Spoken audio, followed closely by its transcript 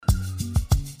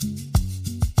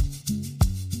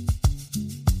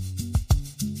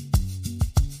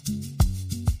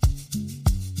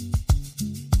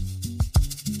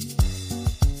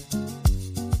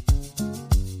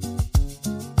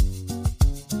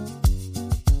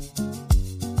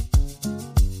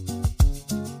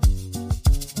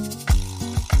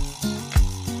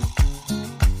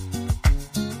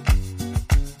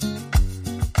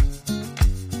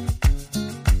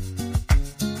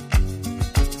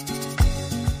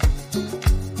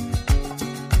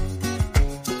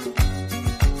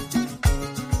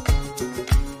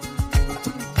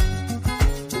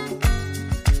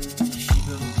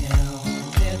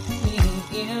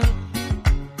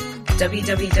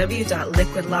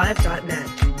www.liquidlive.net.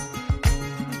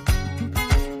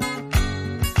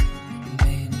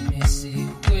 Made me see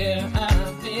where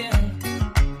I've been.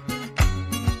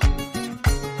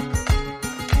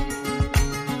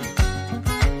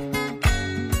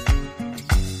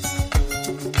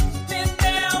 Been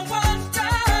down one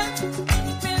time,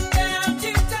 been down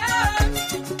two times.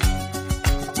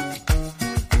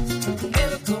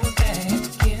 Never going back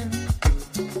again.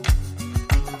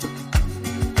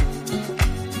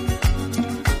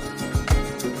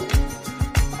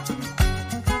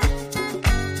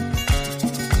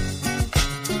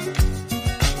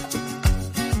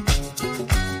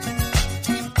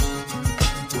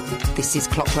 This is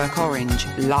Clockwork Orange,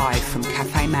 live from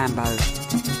Cafe Mambo.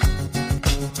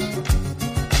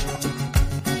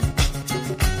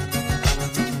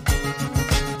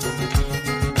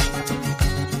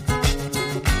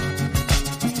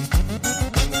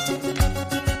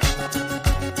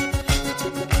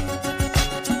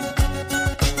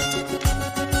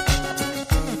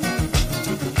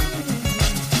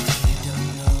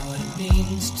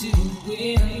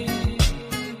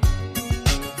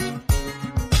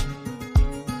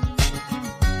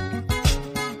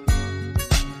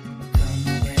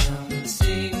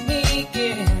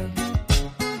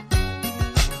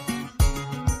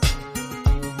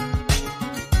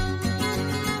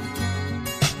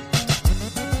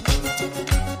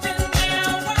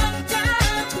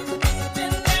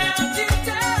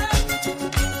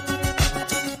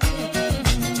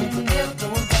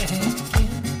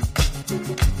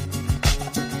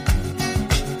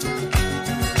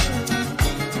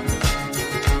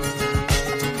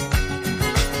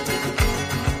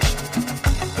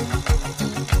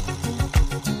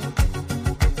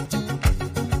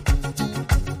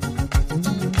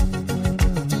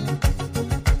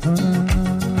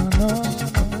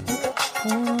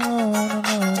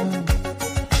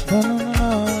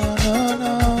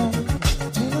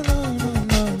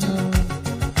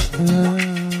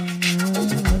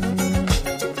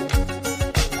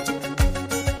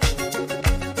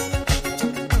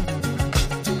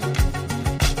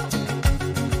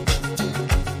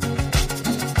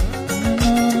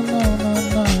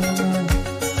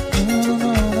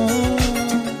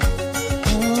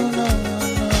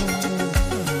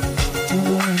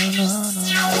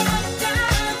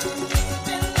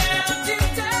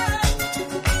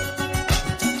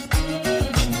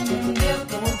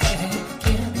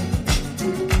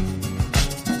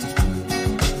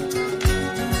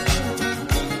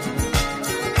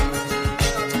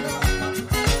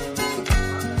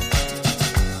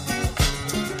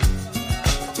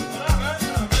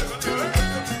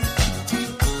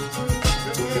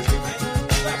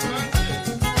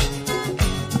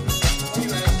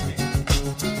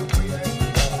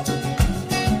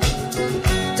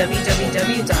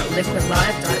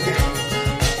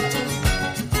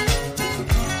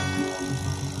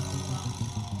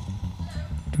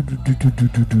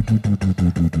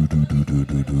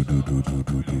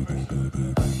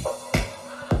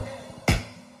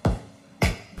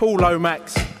 Paul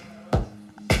Lomax.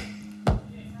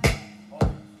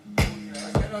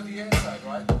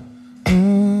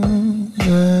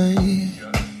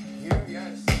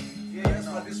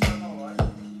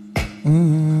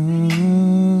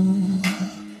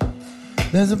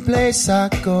 There's a place I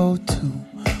go to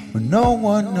where no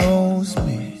one knows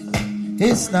me.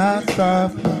 It's not far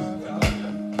from.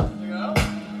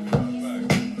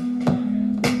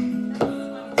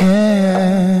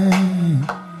 Yeah.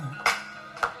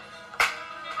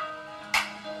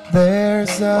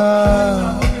 There's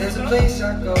a place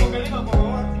I go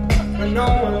where no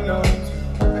one knows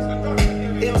me.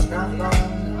 It's not long.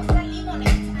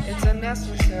 It's a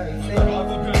necessary thing.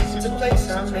 It's a place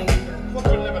I made.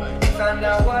 Find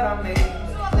out what I made.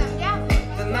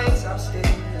 The nights I've stayed,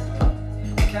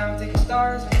 counting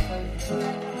stars and flames.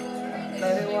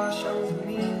 Let it wash over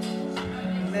me.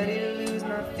 Ready to lose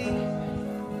my feet.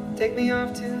 Take me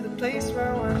off to the place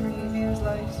where one reviews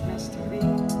life's mystery.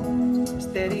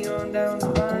 Steady on down the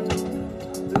line.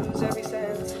 Lose every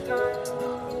sense of time.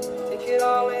 Take it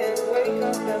all in. Wake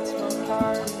up, that's my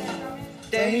part.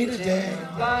 Day to day,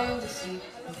 blind to see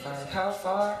and find how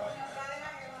far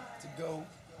to go.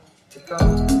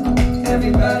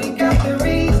 Everybody got the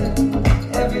reason,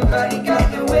 everybody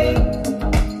got the way.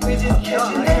 We're just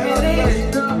catching every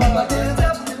later. But there's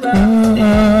up around.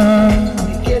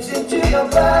 It gets into your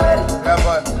body,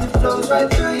 it flows right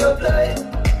through your blood.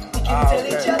 We can tell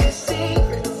each other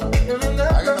secrets. Remember I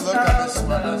gotta look at this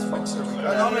one.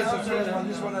 On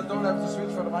this one, I don't have to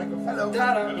switch for the microphone. Hello. Good.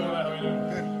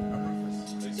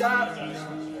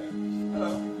 Hello.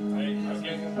 Hey, how's it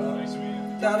going? Nice to meet you.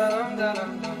 Da-da-dum,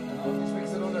 da-dum, dum,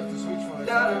 dum.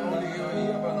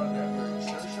 Da-dum,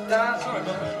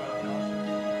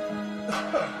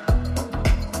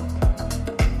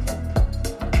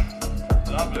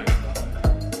 Lovely.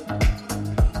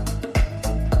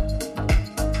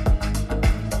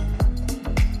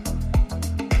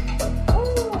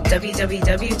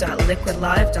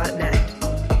 www.liquidlive.net.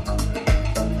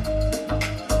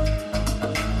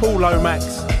 Paul Lomax.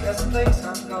 There's a place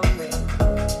I'm going,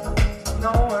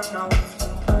 no one knows.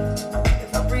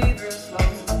 If I breathe real slow,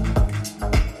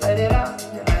 let it out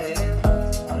and let it in.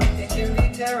 It can be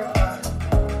terrifying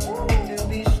to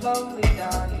be slowly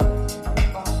dying,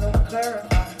 also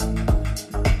clarified.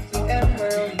 We end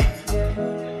where we begin,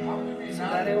 so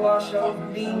let it wash over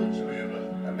me.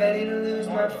 I'm ready to lose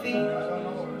my feet.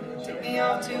 Take me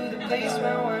off to the place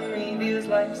where one reveals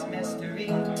life's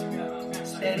mystery.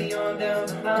 Steady on down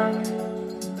the line,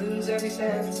 lose every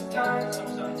sense of time.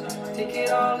 Take it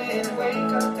all in, wake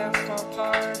up that small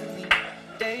part of me.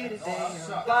 Day to day,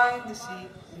 I'm blind to see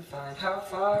and find how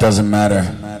far. Doesn't matter.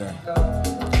 Go.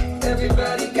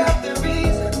 Everybody got the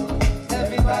reason,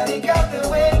 everybody got the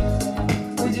way.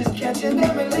 We're just catching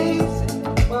and releasing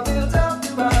what builds up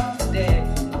throughout the day.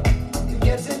 It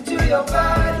gets into your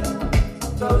body,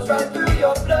 flows right through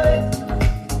your blood.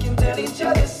 We can tell each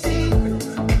other secrets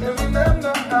and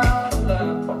remember how to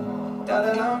love.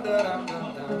 Da-da-dum, da-dum,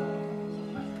 dum, dum.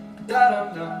 Da-dum,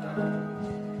 dum, dum.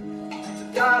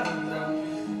 Da-dum, dum.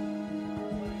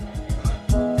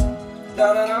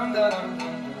 Da-da-dum, da-dum, dum.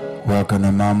 Welcome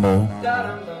to Mambo.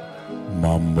 Da-dum, dum, dum.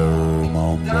 Mambo,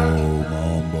 Mambo,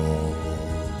 Mambo.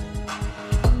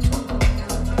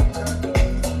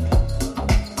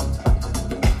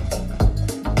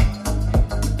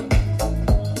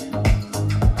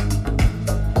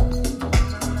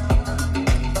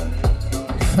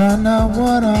 Find out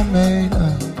what I'm made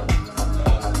of.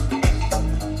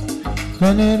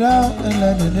 Let it out and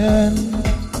let it in.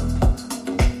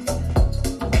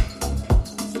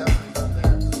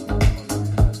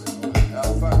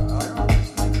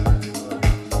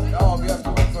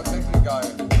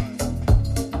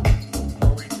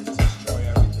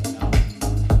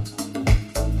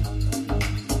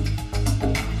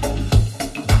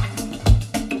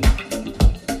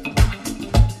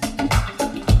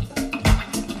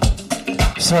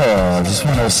 So, I just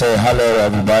want to say hello to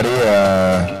everybody.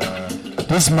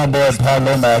 This is my boy Paul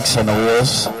Lomax on the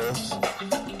wheels.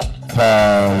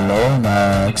 Paul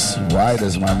Lomax. Why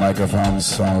does my microphone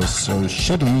sound so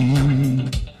shitty?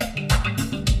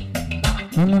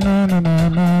 No, no, no, no, no,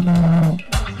 no, no.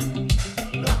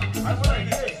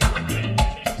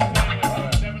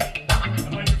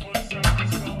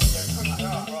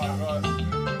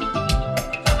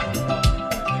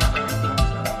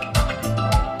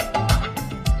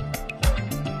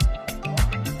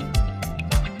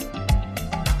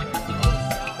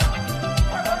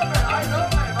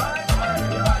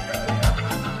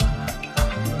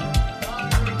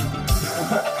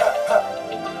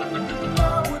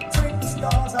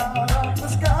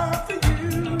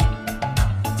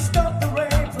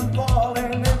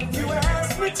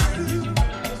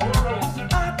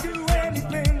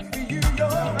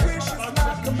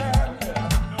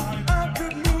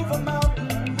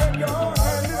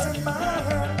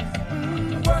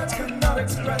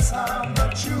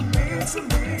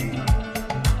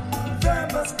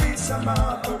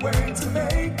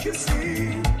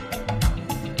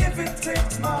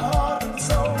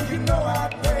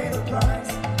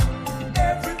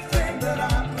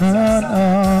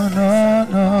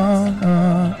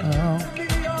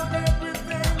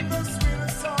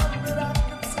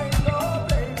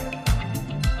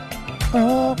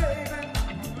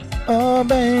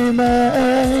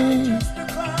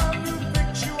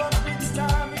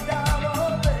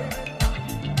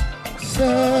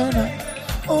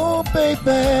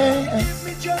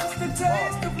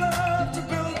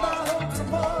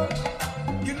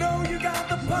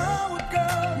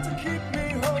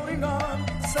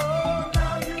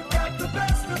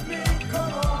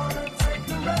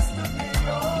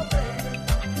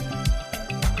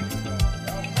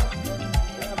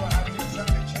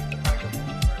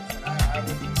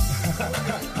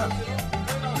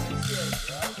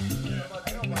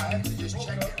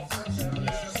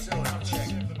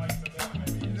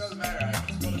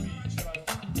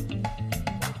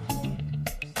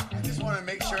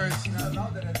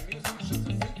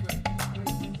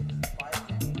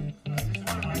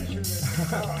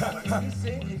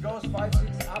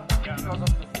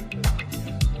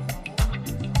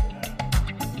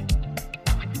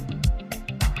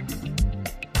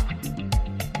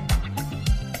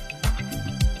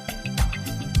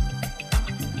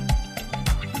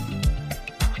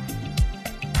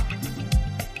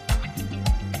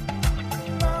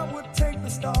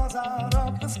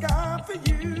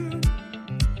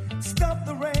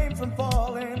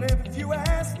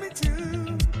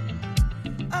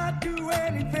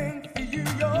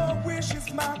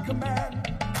 my command.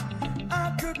 I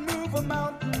could move a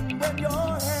mountain when your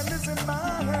hand is in my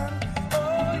hand.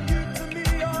 Oh, you to me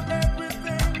are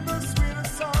everything, the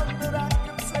sweetest song that I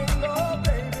can sing. Oh,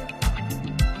 baby.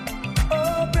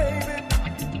 Oh, baby.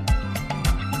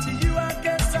 To you, I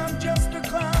guess I'm just a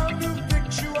clown who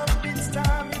picks you up each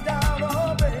time you're down.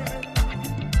 Oh, baby.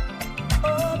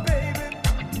 Oh, baby.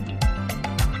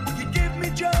 You give me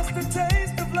just a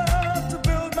taste of love to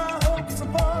build my hopes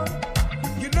upon.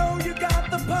 You know you got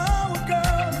the power,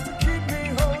 girl, to keep me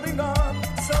holding on.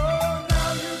 So now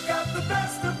you got the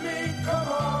best of me.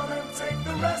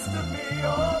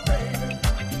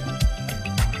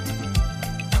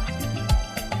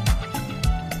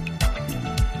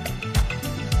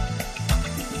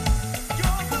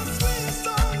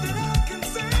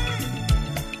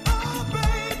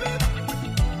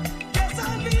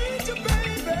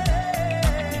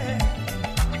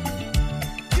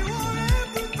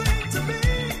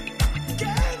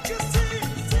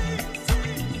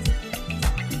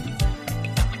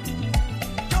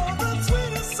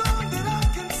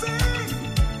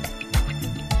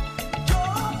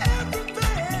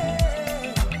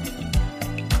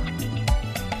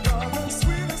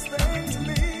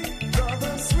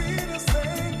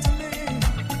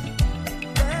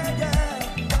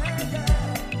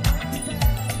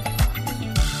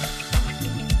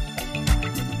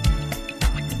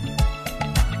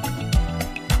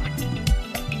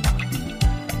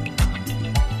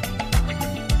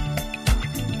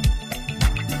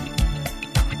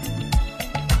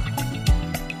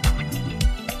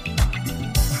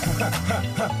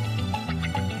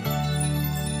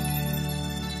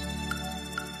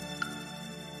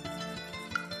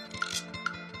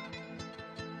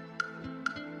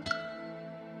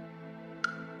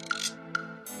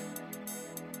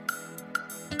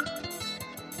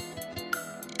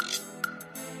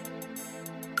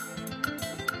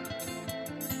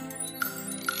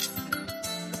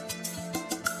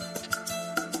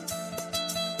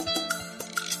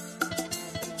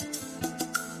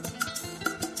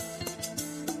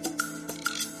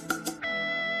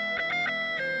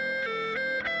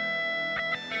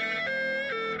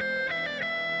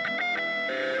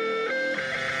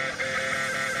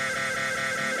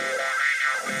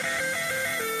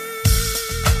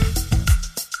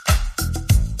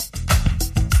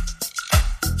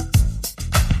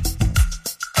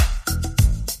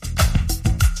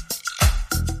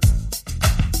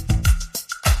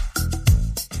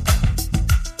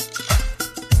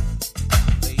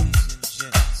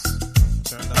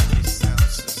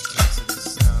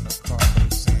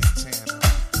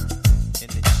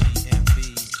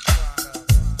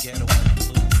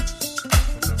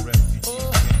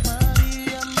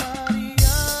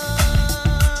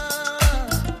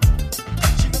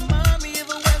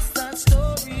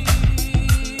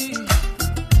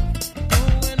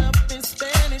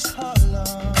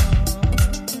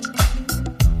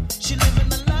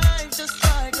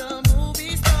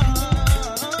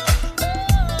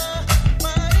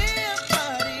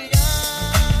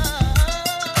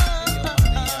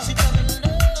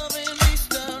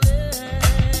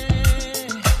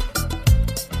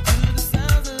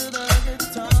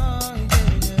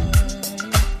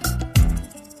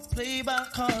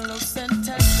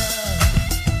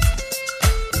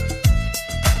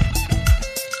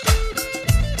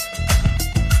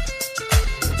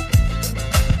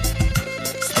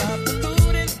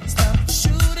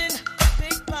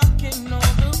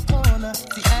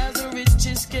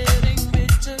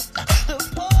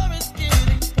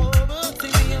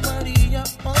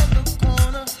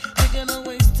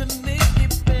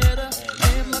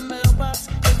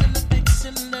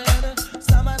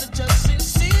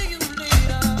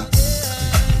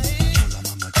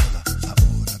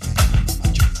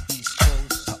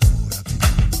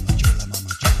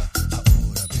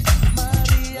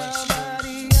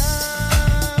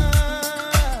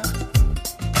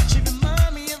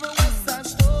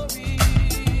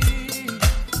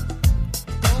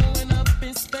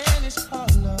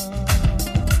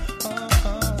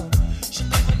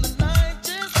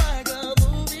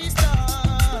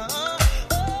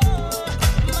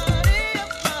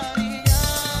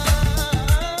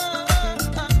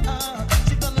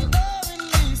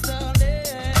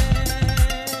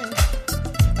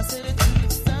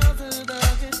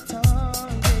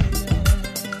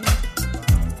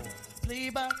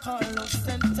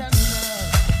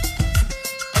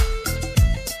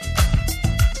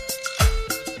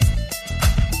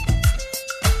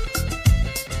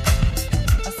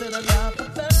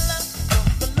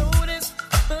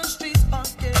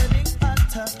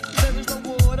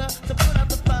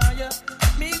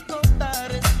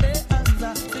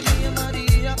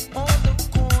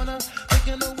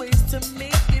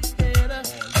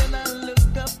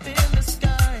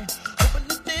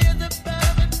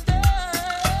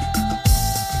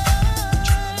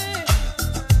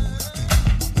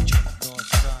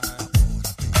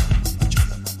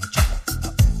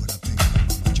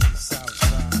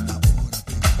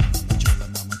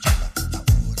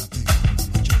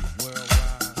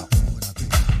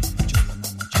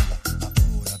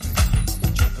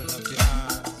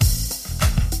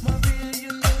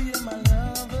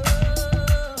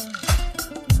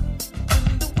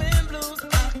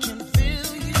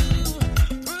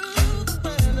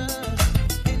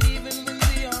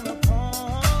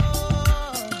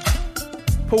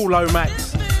 Paul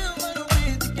Lomax.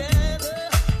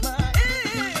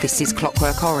 This is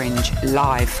Clockwork Orange,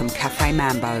 live from Cafe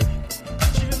Mambo.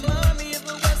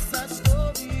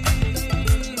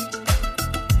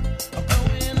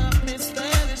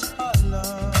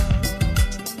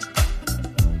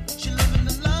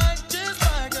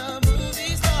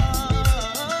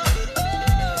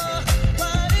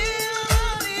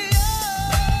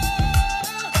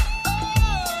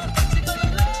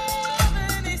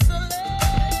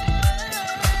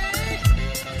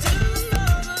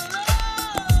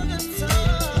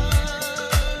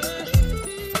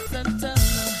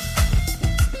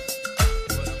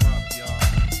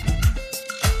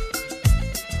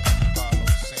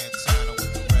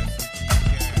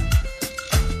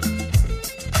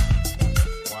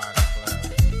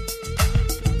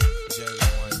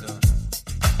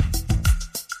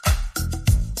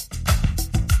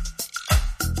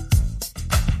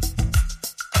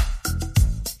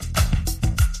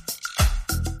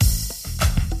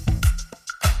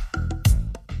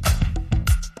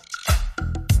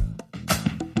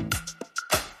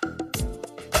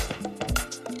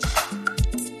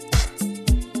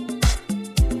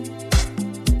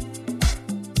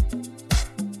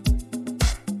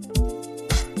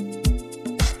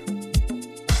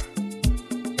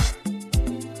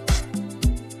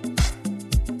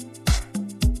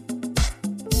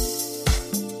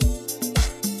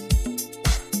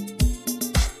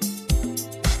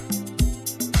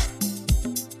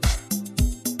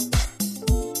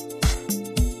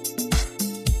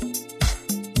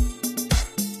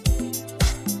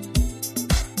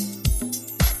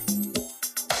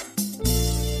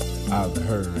 I've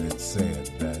heard it said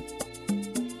that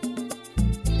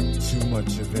too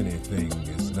much of anything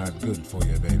is not good for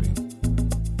you, baby.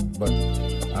 But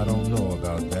I don't know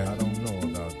about that. I don't know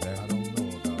about that. I don't know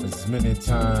about that. As many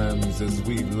times as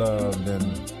we've loved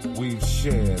and we've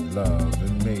shared love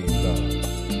and made love,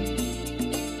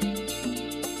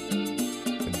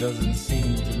 it doesn't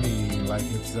seem to me like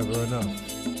it's ever enough.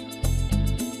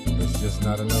 It's just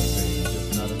not enough, baby. It's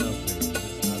just not enough, baby.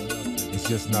 It's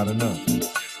just not enough. It's just not enough.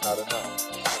 Not enough.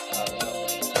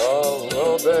 Oh,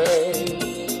 oh, babe.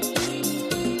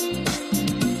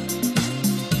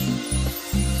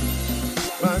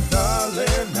 My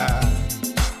darling, I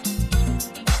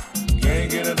can't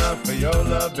get enough of your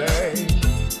love, babe.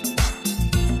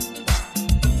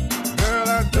 Girl,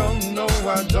 I don't know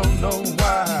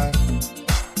why.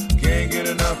 Can't get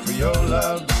enough of your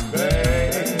love,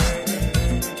 babe.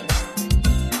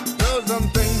 There's some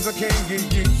things I can't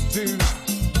get used to,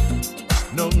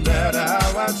 no matter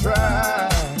how I try.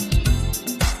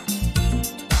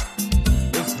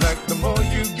 It's like the more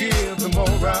you give, the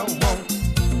more I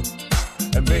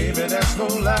want. And baby, that's no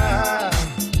lie.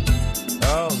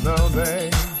 Oh no,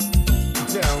 babe,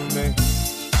 tell me,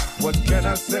 what can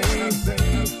I say?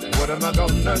 What am I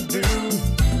gonna do?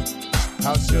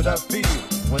 How should I feel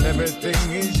when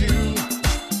everything is you?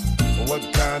 What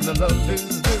kind of love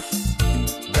is this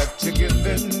that you're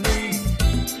giving me?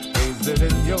 Is it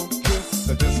in your kiss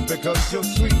or just because you're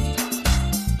sweet?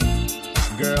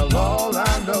 Girl, all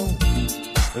I know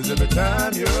is every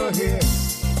time you're here,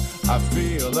 I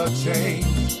feel a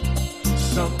change.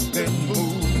 Something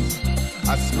moves,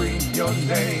 I scream your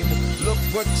name. Look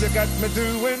what you got me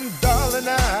doing, darling.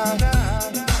 I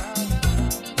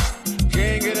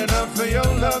can't get enough of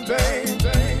your love,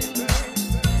 baby.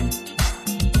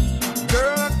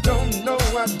 Girl, I don't know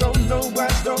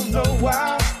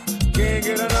why. Can't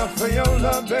get enough of your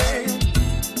love, babe.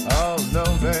 Oh no,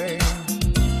 babe.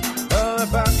 Oh,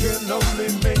 if I can only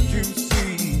make you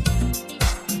see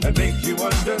and make you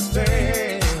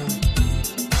understand.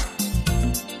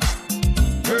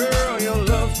 Girl, your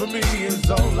love for me is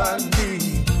all I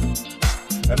need,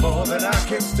 and more than I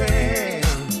can stand.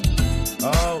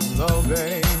 Oh no,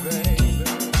 baby.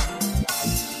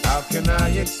 How can I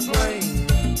explain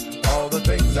all the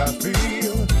things I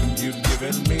feel? You've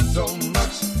given me so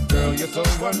much, girl, you're so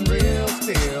unreal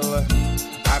still.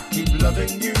 I keep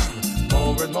loving you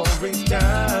more and more each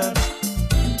time.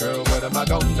 Girl, what am I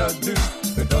gonna do?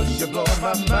 Because you blow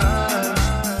my mind.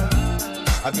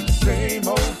 I do the same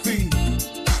old feel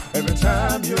every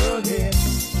time you're here.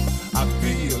 I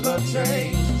feel a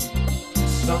change.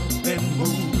 Something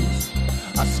moves.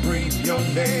 I scream your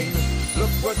name.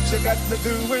 Look what you got me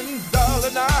doing,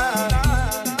 darling. I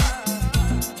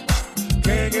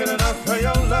can't get enough of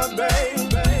your love,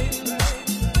 baby.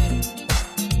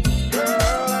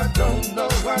 Girl, I don't know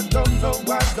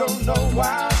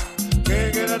why.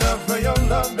 Can't get enough of your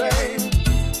love, babe.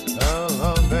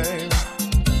 Oh, babe.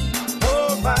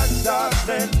 Oh, my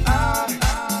darling, I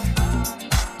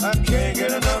can't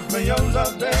get enough of your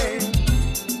love, babe.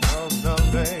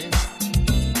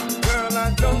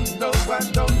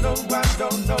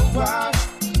 don't know why.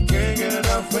 Can't get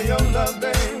enough of your love,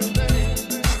 baby.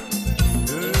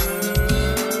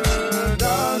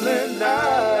 Darling,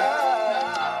 now.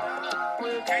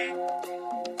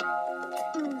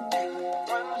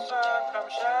 When the sun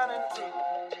comes shining through.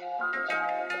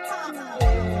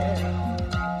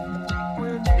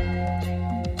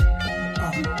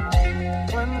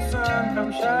 When the sun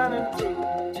comes shining through.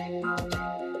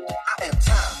 I am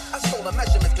time. I stole the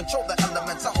measurements, control the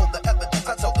elements. I hold the evidence.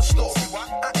 I tell the story.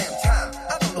 I am time.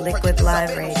 I don't know Liquid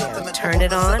Live Radio. Turn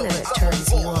it on and it turns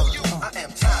you on. I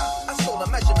am time. I stole the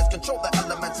measurements, control the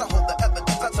elements. I hold the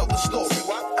evidence. I tell the story.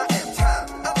 I am time.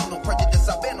 I don't know prejudice.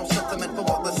 I bear no sentiment for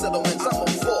all the settlements. I'm on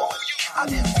for. I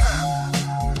am time.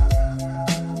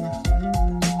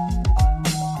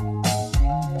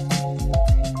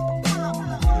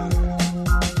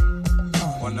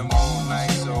 When the moon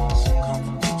nights all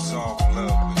comfortable, soft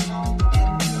love with you.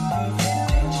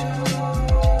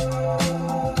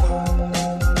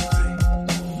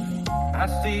 I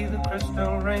see the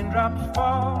crystal raindrops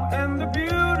fall, and the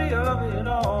beauty of it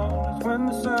all is when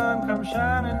the sun comes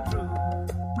shining through.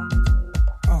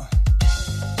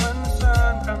 When the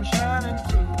sun comes shining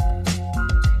through.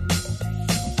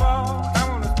 Fall, I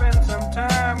wanna spend some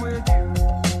time with you.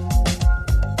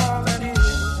 All that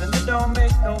is, and it don't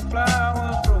make no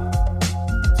flowers grow.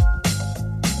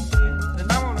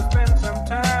 And I wanna spend some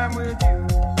time with you.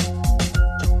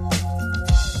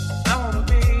 I wanna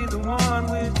be the one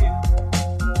with you.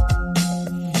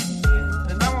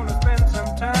 And I wanna spend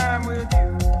some time with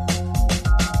you.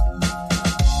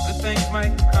 Good things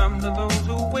might come to those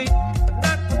who wait, but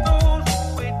not for those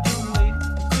who wait too late.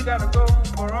 We gotta go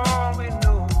for all we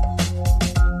know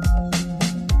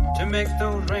to make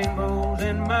those rainbows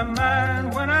in my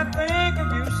mind when I think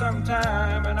of you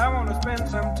sometime. And I wanna spend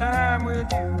some time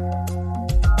with you.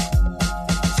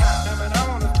 And I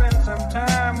wanna spend some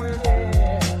time with you.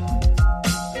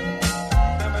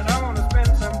 And I wanna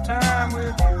spend some time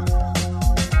with you.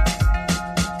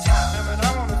 And I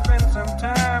wanna spend some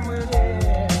time with you.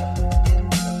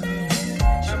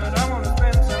 And I wanna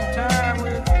spend some time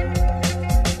with you.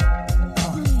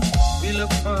 We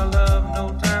look for love, no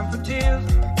time for tears.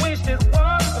 Wasted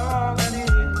water's all that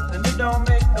is, and it don't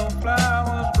make no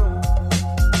flowers grow.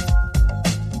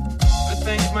 Good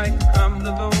things might come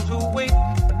to those who wait,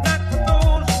 but not for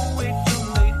those who wait too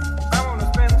late. I wanna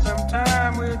spend some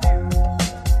time with you.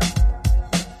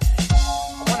 I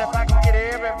wonder if I can get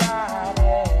everybody. I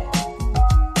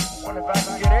wonder if I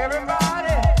can get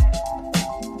everybody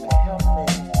to help me.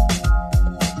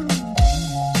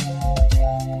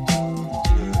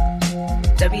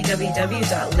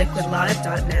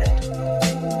 www.liquidlive.net.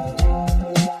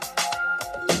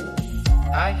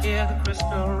 I hear the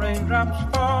crystal raindrops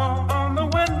fall on the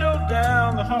window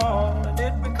down the hall, and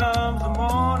it becomes the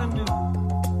morning dew.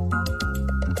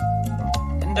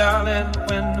 And darling,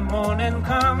 when the morning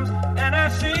comes and I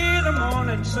see the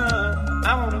morning sun,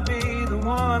 I wanna be the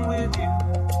one with you.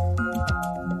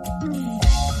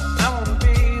 I wanna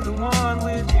be the one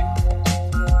with you.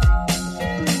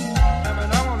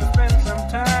 I wanna spend some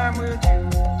time with you.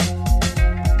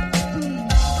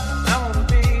 I wanna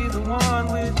be the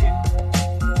one with you.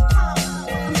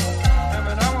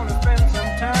 I wanna spend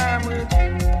some time with you.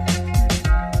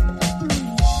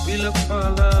 We look for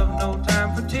love, no time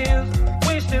for tears.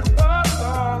 Wasted water's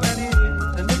all that is,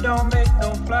 and it don't make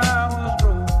no flowers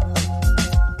grow.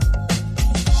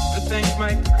 Good things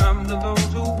might come to those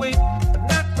who wait, but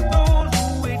not for those who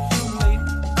wait too late.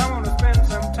 I wanna spend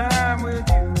some time with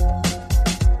you.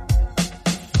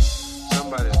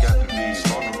 Somebody's got to be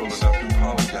vulnerable enough to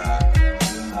apologize.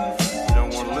 You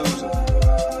don't want to lose them.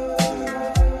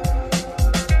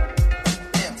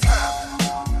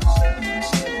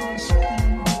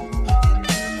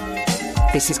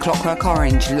 This is Clockwork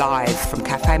Orange live from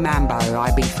Cafe Mambo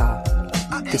Ibiza.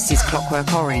 This is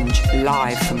Clockwork Orange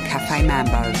live from Cafe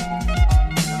Mambo.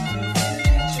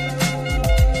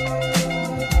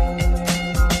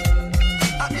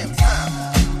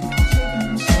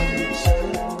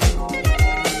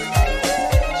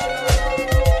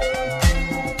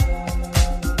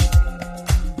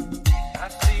 I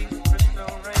see the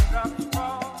crystal raindrops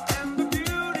fall, and the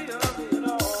beauty of it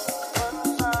all when the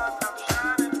sun comes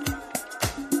shining through.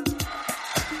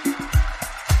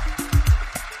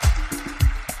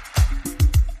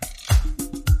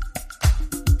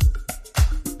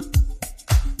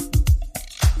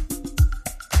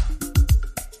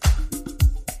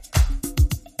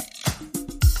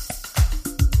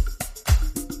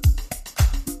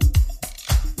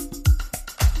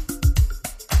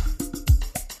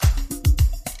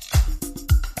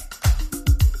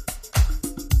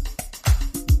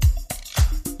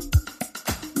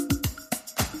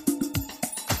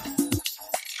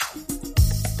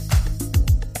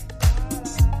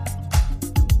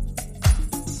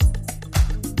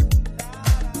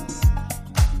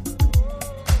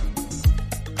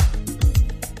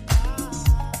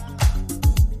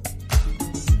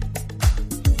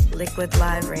 Liquid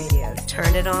Live Radio.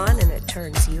 Turn it on and it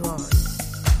turns you on.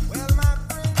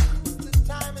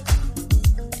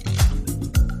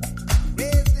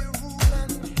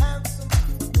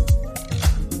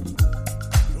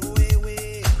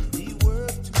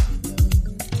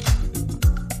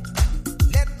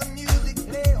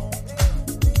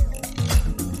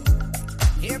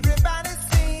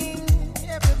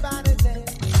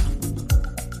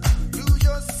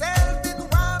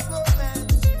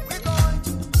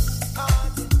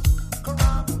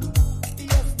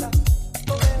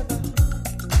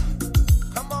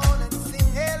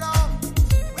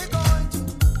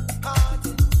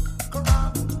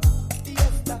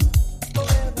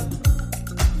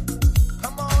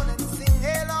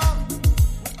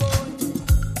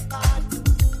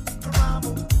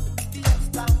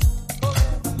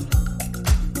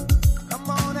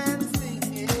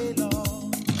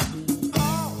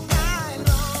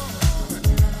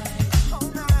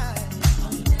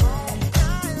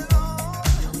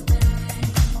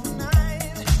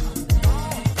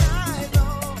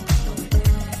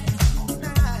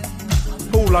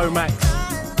 Lomax.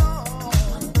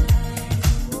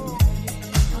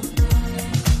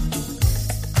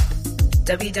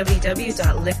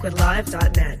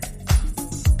 www.liquidlive.net.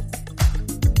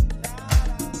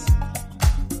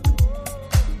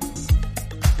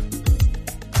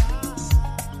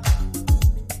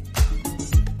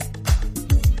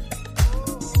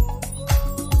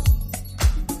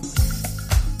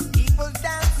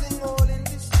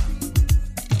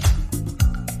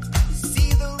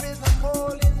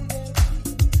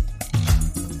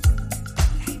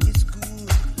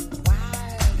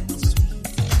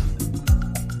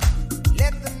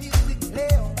 Let the music play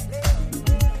on.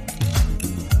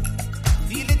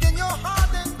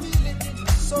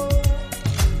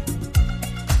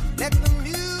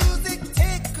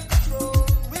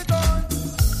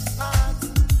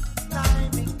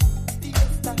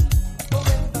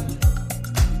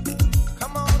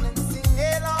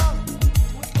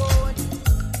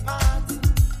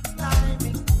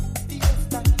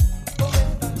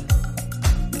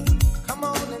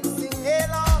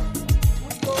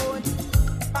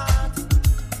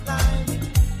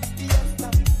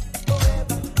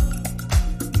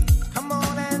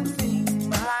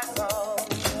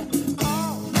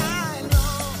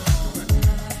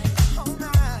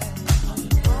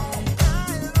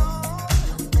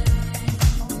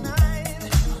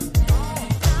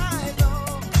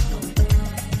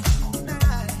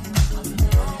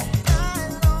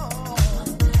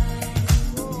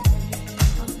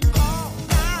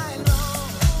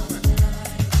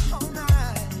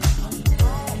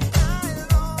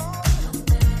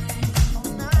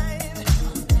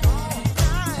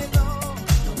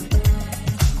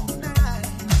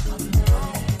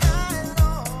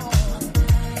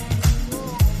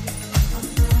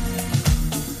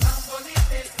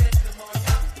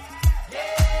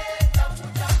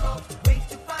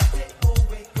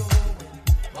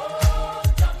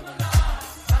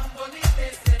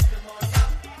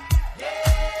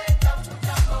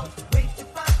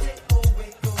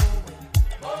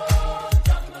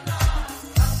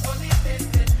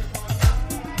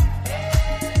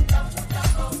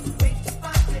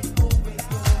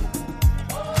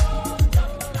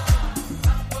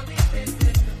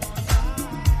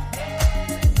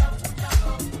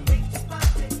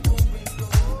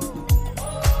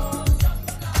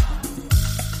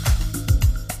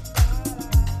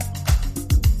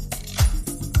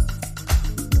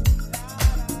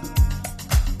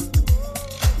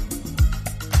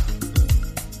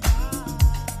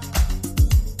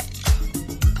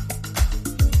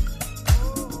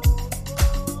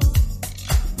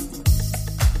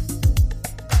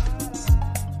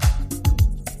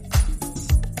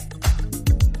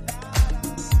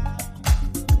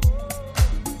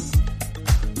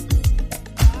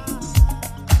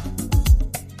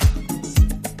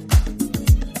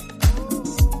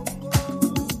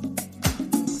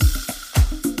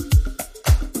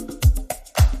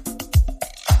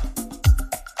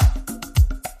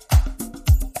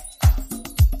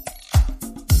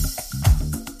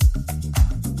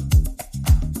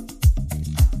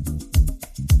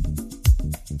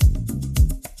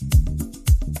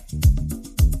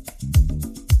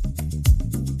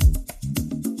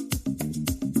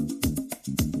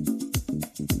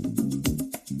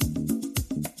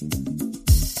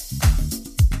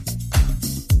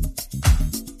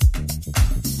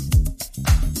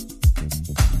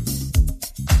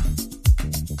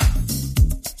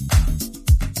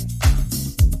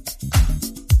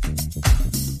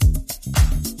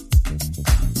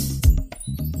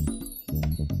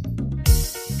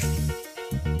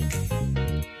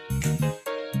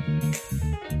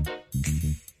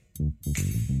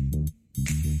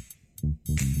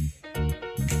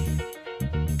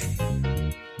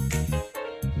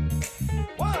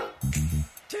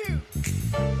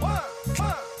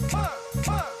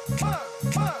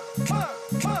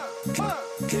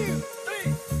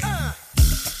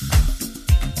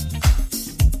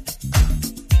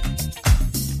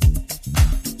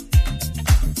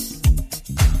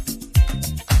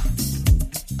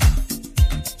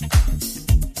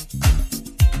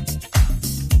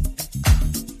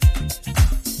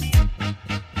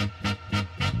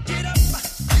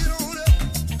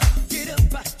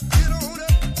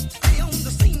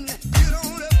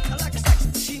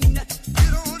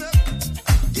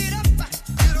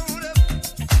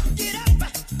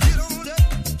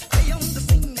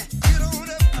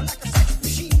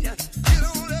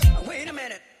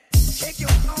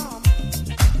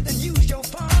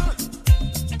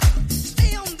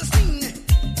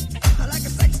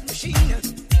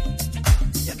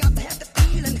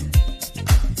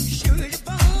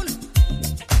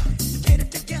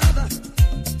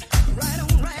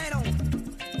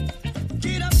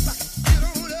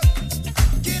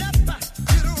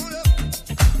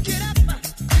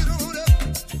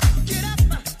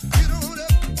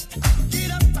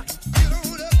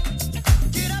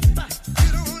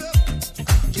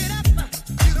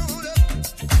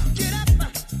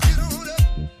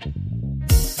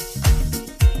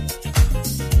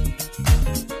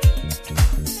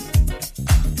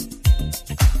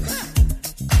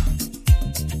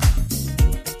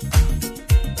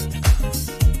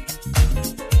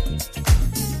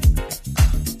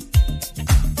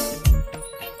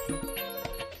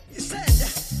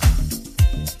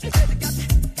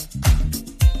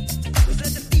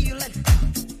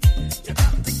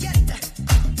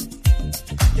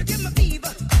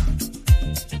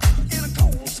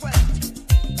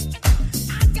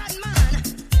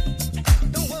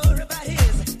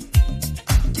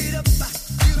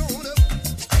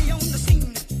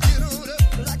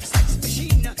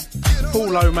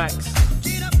 Paul Lomax.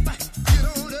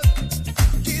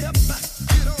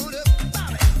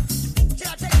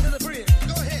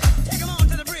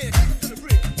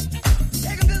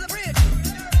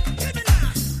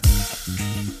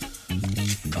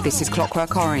 This is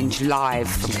Clockwork Orange live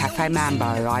from Cafe Mambo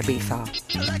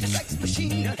Ibiza. Like a sex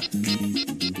machine.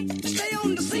 Stay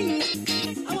on the scene.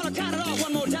 I want to count it off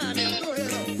one more time here. Go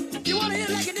ahead. You want to hit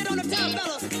it like you did on the top,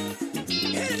 fellas?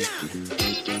 Hit it now.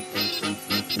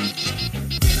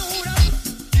 Get on up.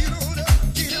 Get on up.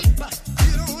 Get up.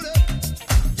 Get on up.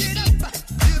 Get up.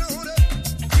 Get on up.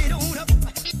 Get on up.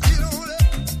 Get on up.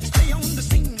 Stay on the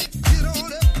scene. Get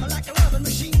on up. Like a loving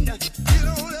machine. Get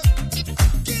on up.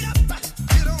 Get up.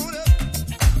 Get on up.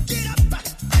 Get up.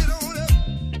 Get on up.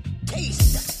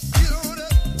 Taste. Get on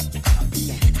up.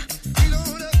 Piano. Get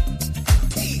on up.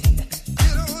 Taste.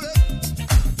 Get on up.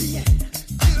 Piano.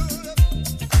 Get on up.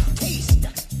 Taste.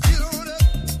 Get on up.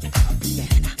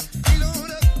 Piano. Get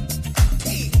on up.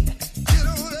 Taste. Get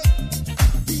on up.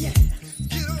 Piano.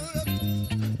 Get on up.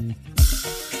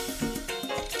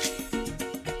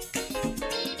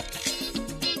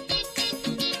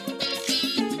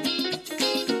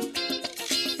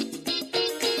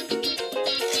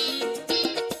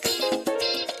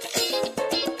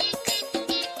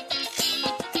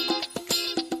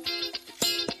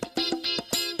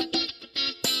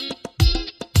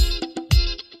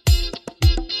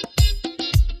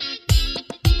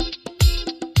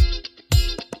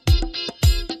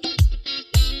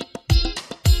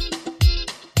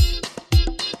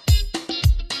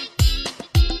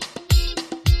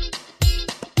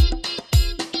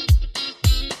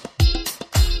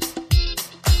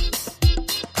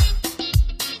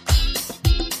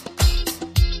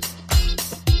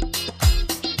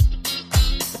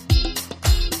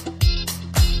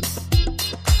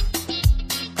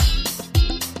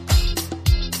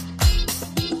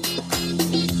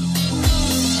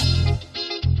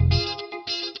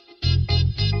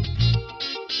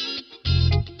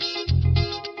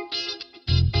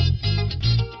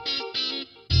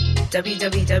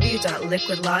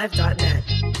 www.liquidlive.net.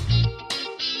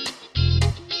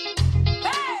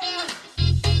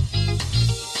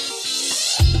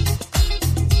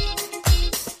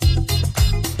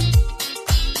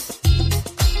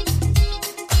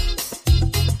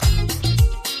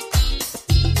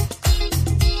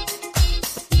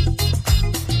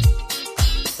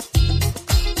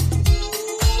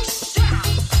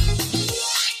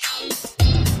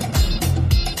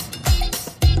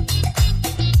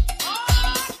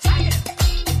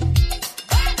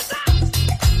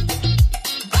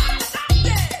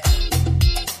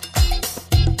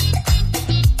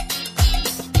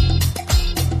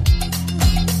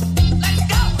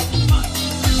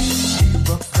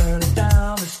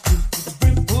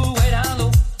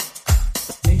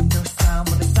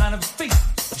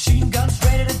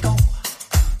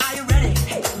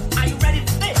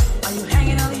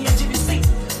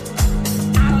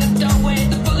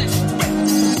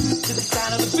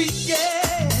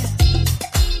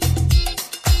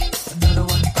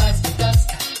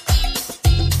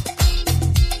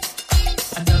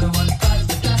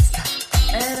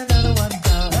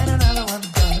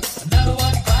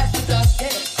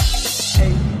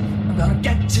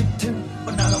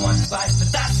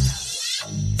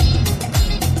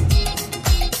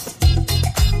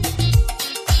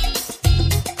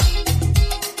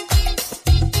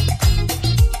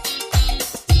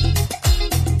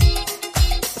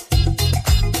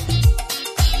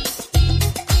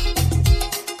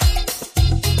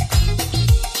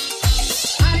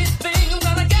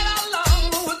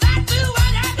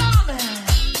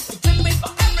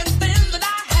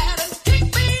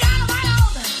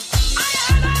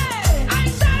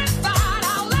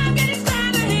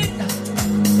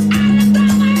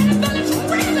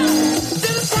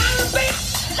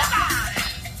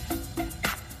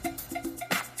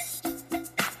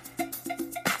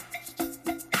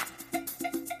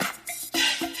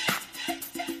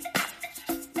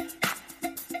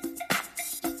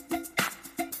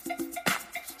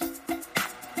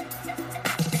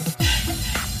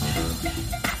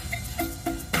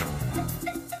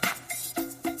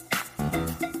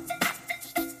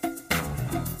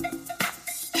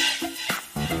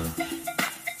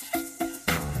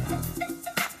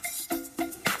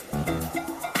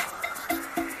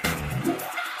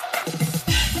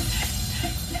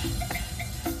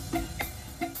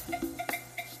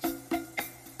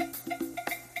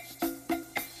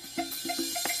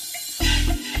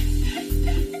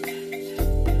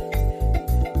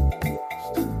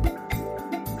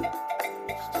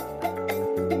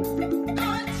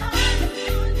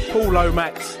 Paul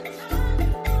Lomax.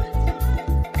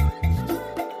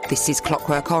 This is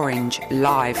Clockwork Orange,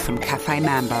 live from Cafe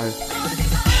Mambo.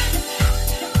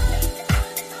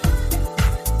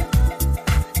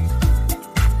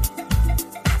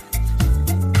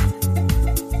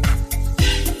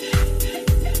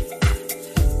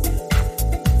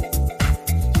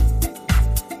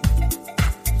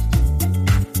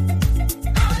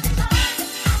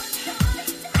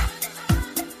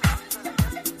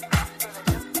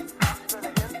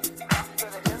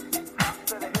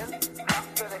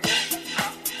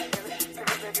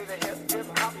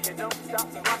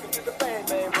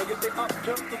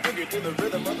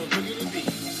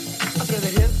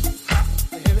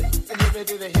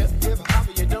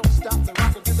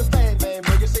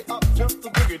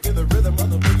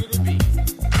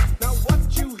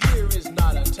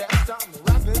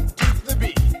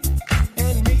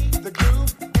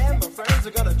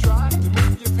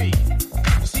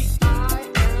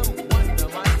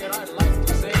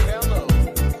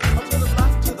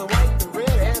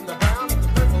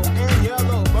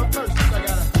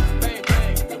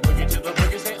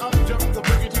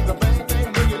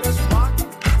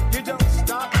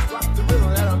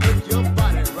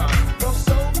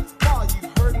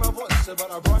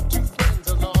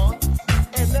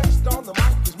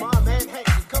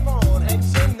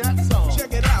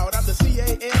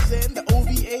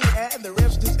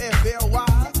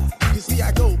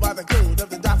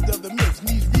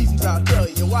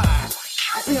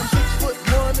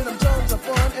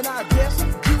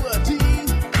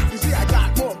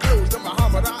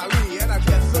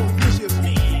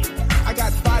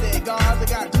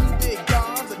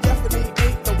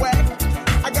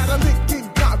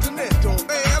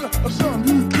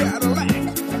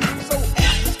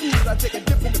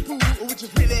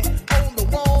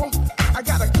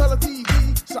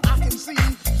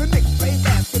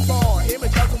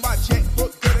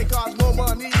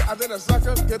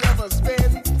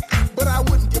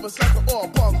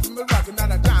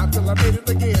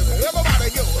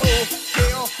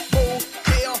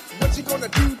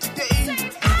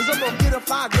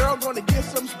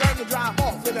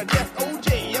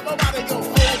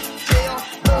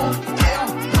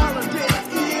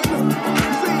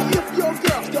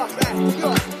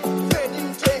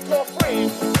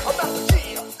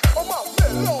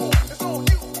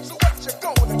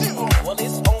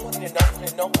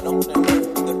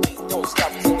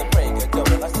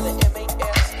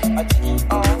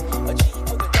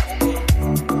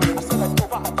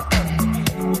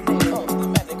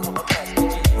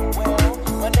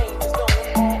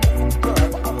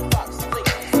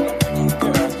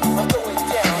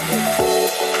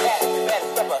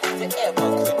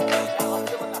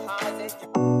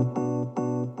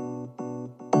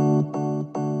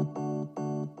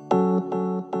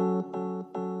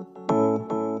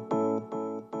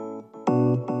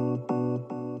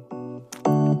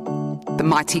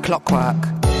 Mighty Clockwork,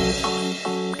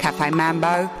 Cafe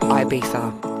Mambo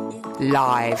Ibiza,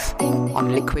 live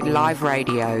on Liquid Live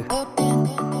Radio.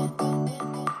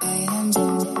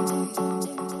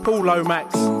 Paul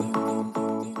Lomax.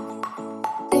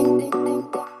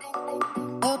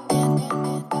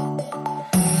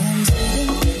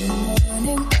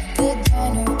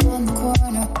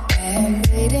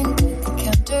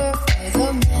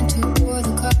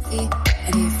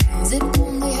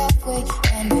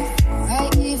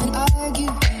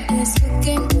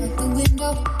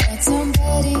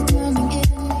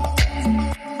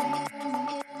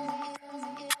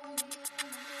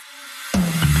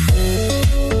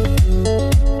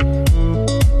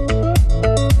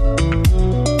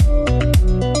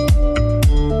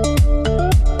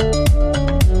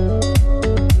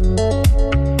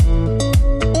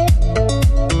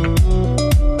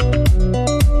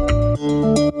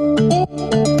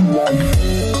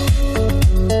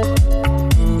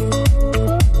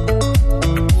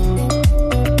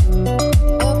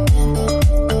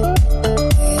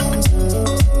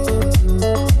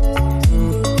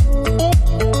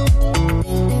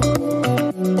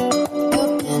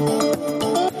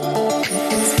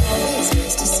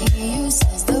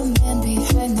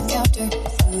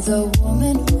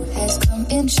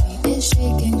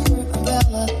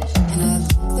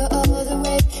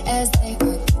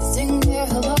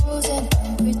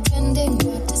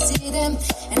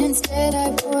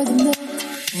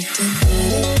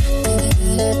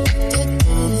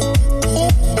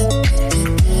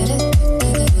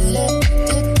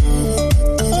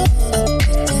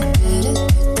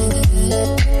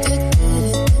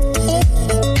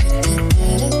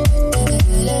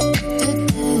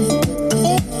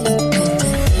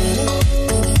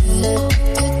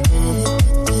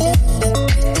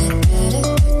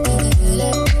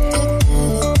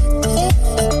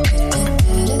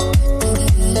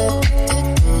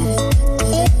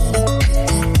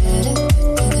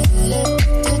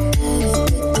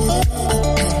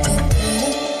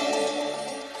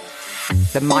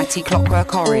 The mighty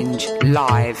Clockwork Orange,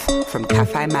 live from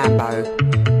Cafe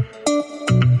Mambo.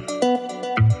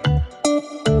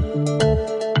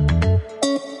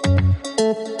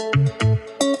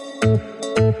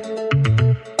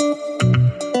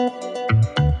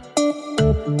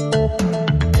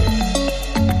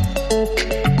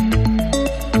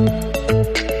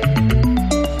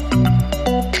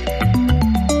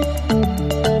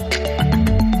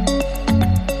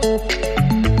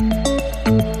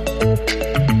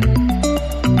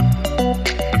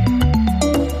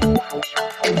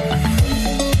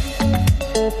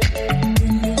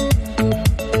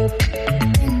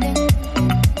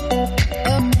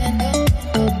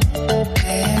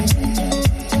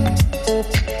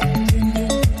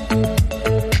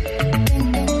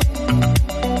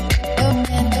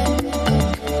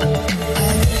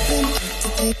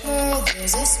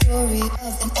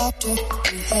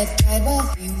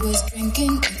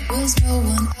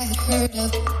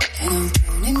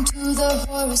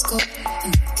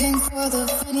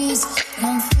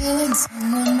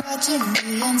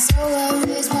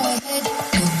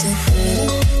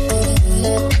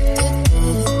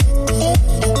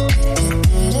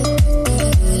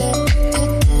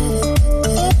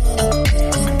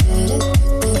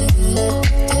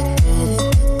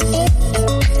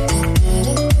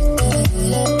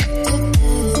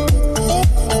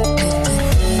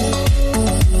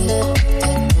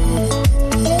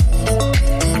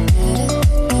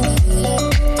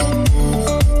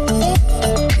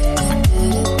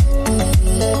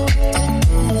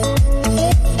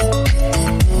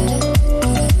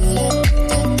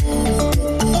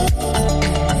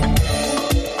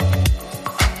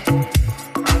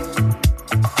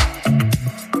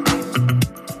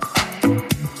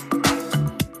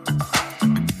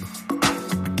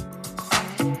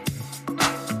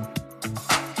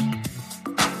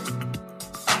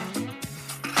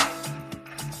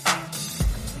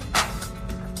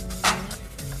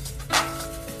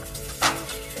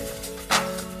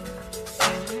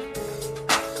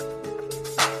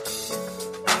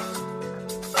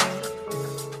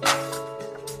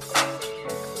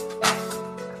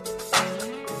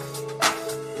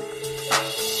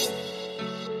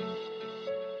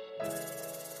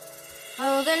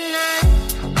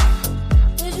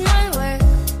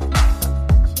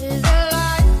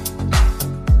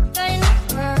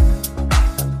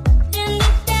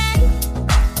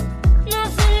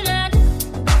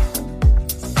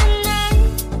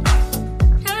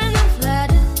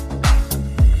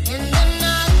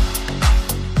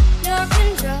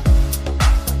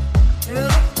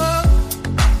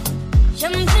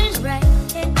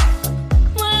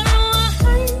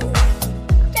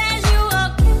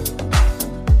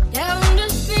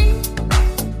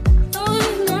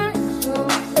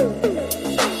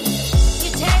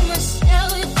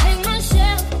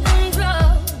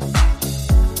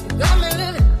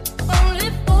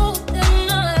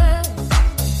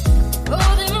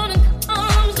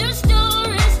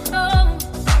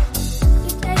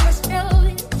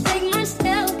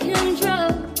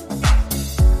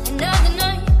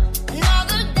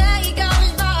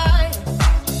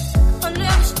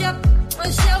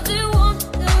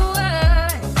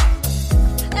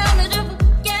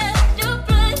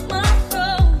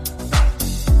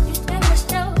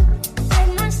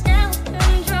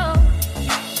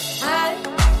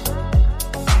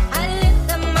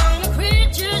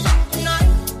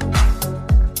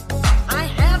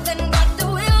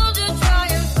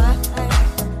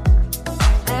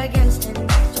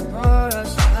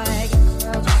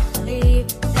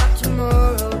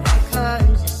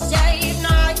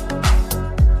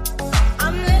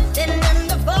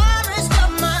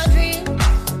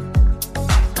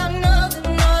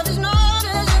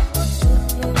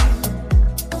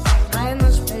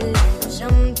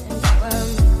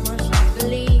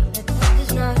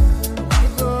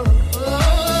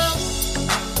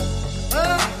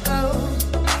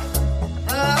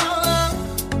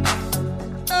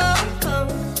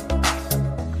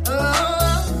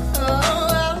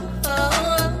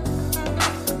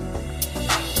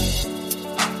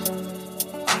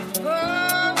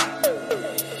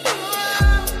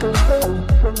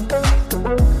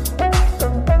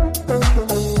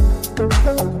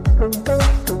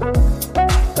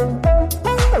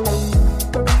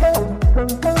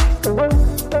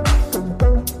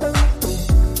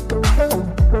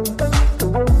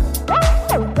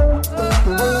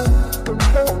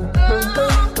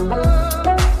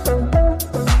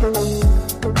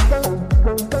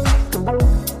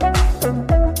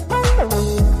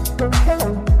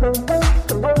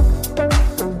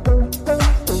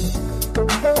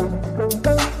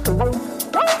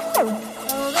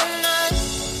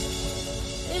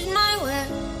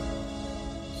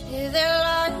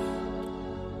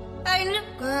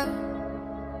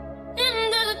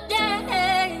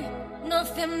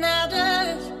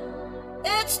 matters.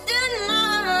 It's the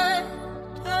night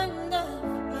and the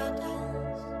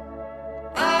paradise.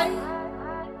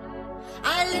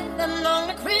 I live among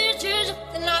the creatures of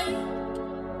the night.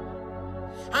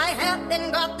 I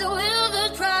haven't got the will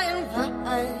to try and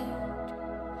fight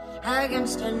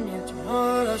against a new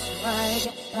tomorrow, so I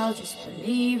guess I'll just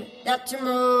believe it, that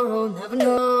tomorrow never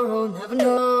know, never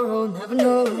know, never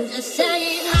know. Just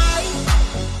say hi.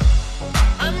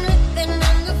 I'm living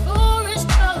in the forest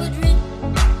of a dream.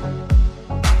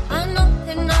 I know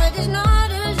the night is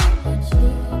not as it would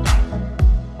seem.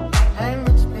 I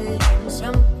must believe in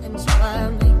something, so I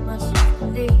make myself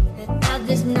believe that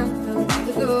there's nothing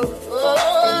to go.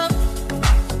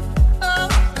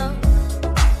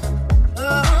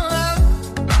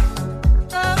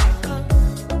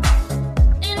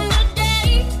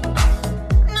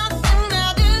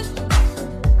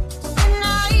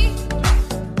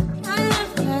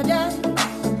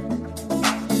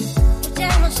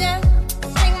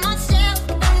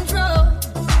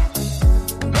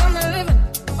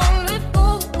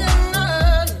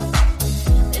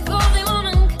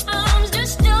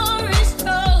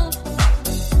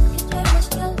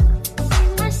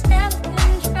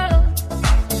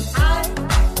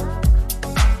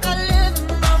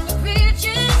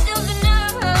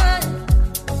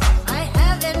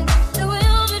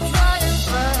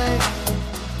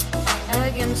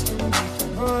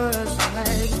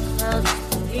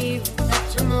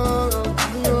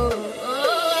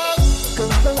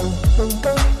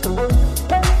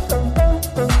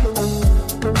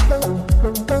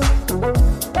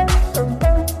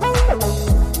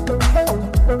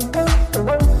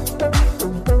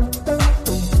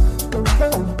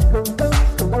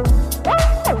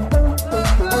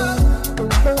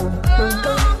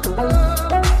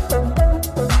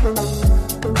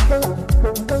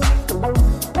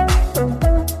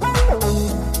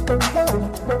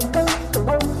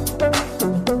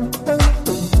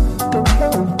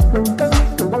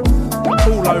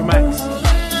 Lomax.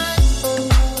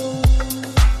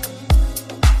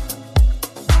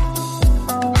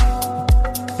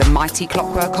 The mighty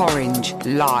Clockwork Orange,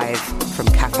 live from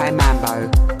Cafe Mambo.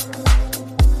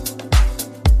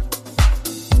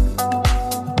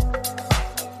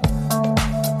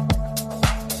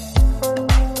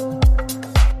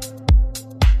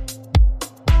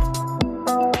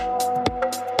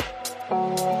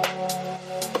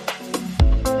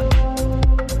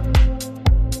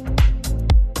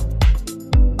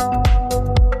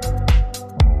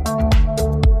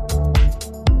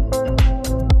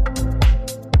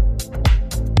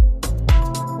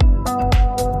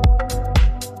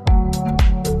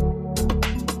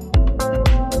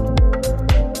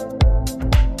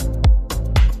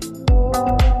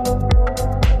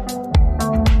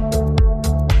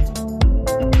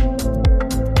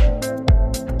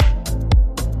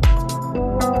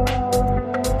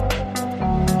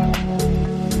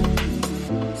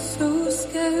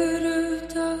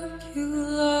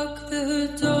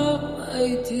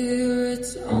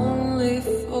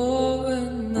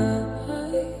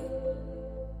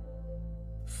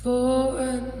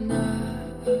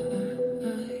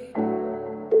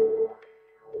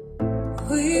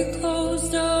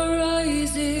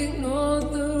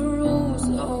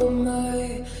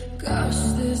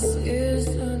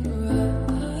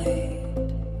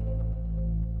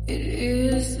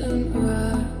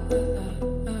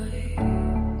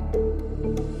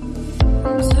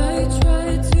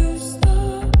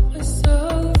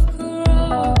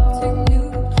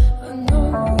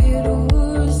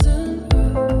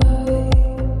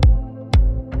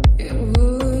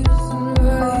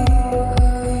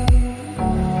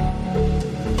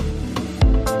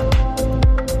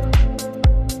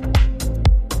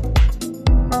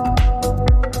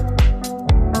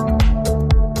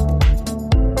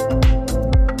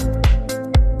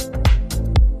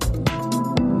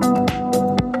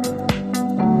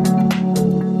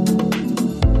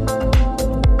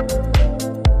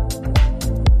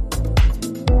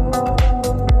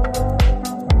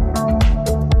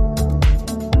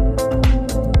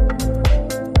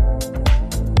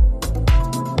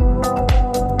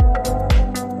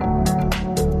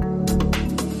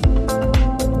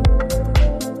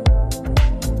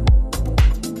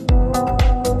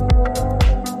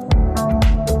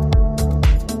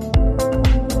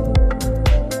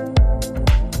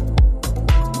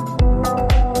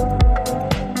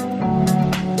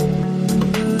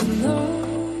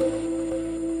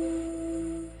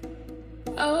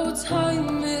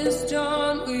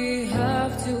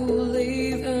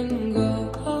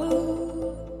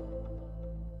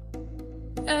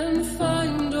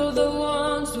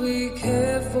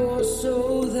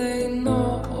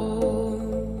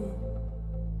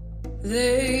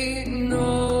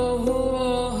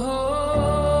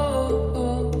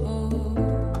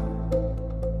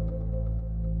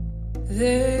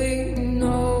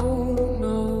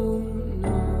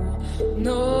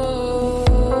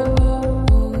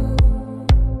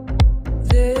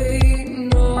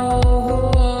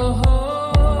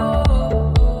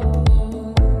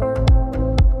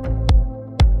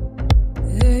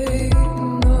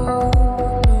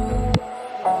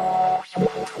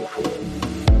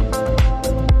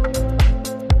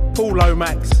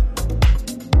 Lomax.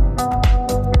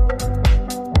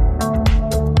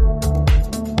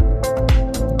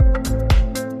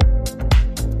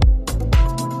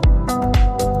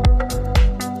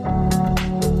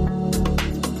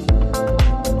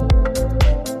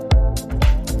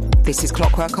 This is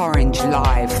Clockwork Orange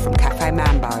live from Cafe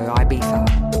Mambo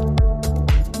Ibiza.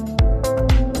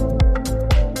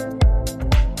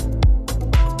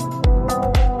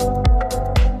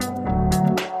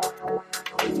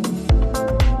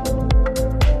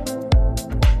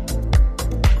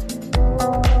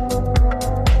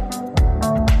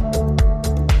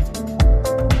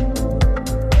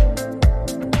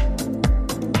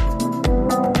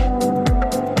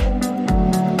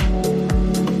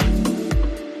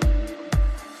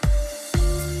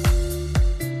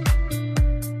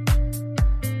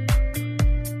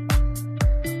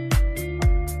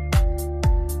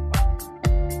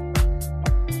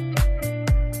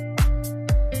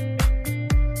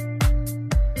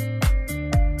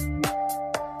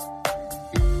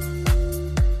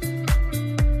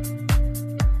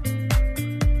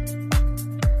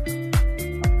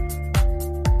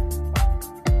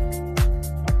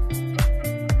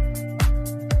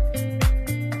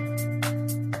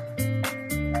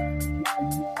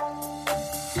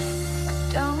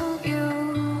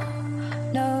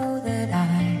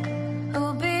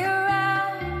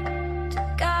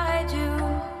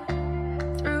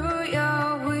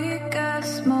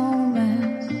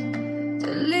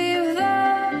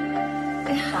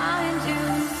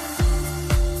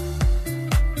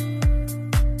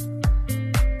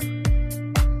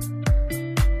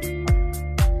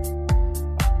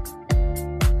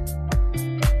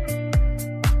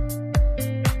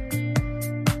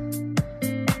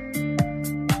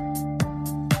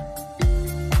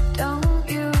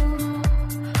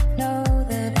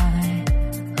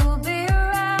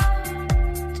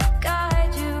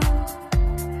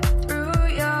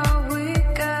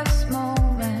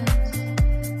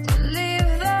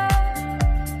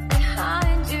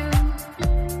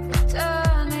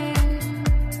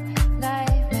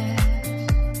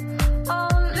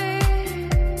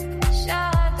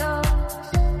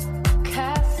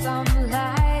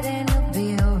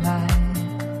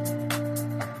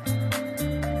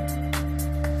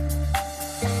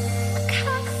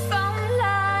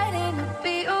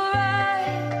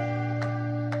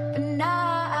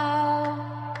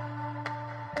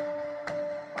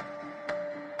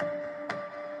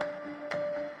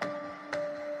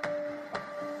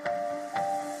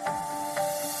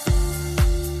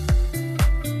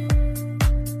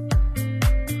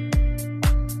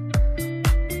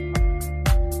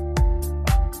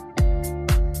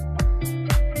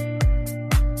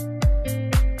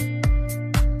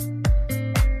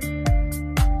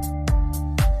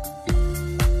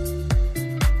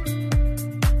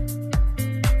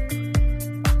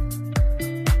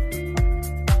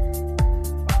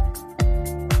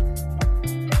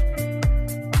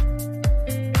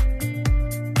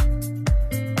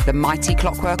 The mighty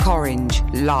Clockwork Orange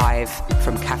live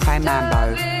from Cafe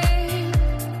Mambo.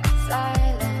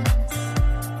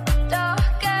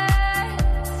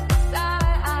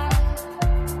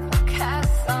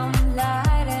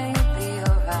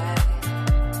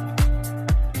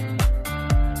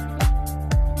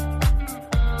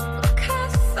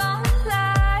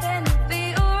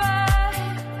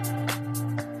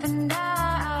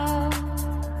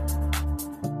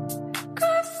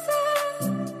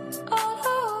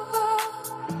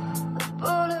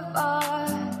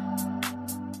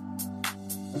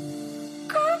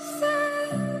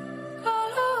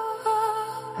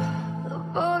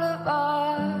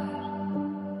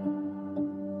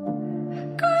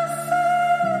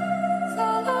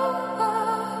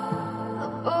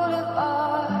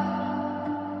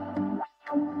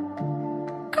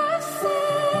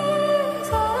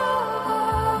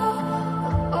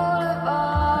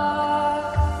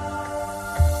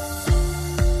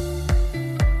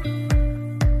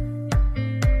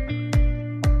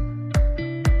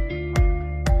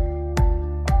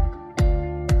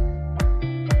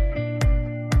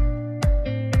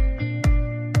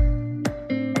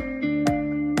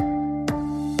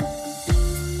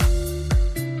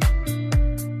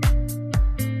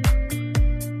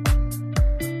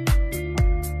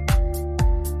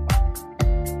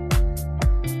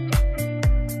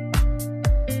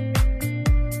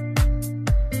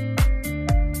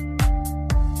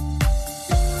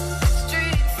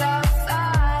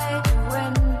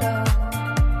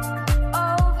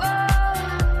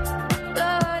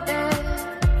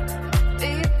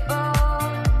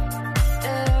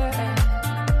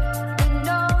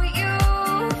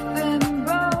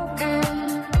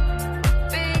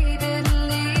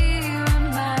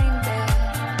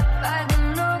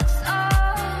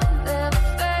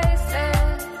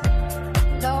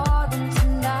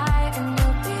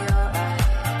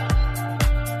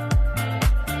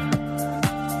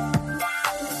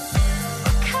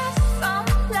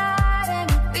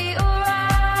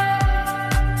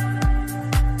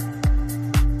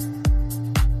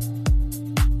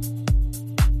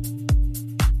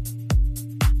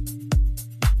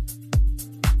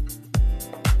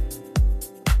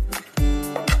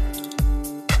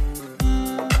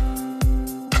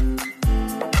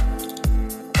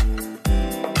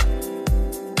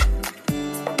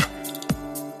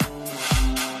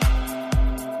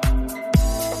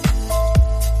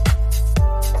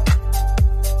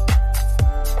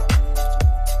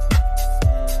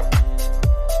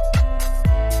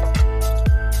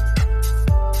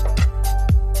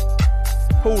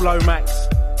 Paul Lomax.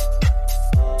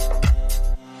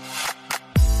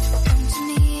 Come to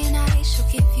me and I shall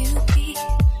give you peace.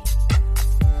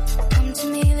 Come to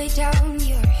me, lay down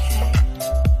your head.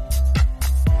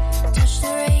 Touch the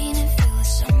rain and feel the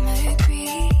summer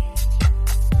breeze.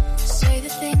 Say the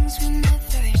things we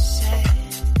never said.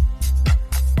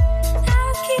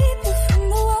 I'll keep you from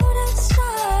the world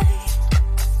outside.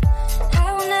 I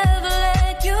will never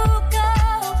let you go.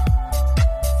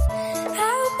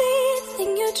 I'll be the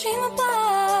thing you dream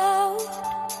about.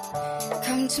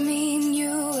 Come to me and you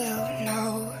will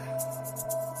know.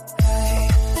 I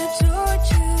adored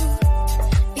you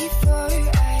before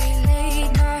I laid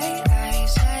my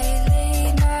eyes. I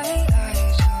laid my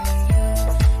eyes on you.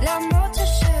 L'amour te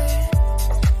cher.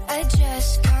 I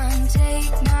just can't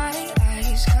take my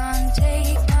eyes, can't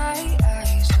take my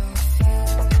eyes off you.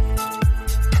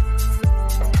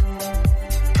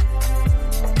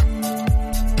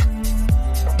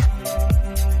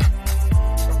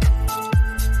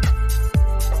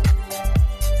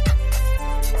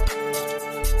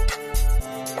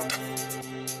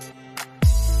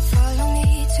 Follow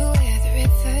me to where the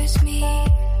rivers meet.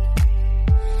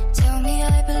 Tell me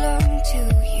I belong to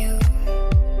you.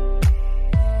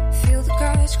 Feel the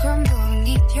grass crumble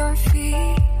beneath your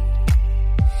feet.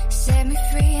 Set me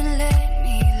free and let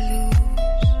me loose.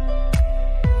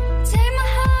 Take my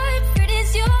heart, for it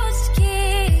is yours to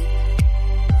keep.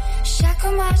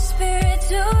 Shackle my spirit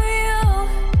to you.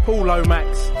 Paul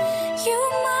Lomax. You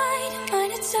mine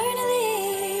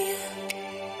eternally.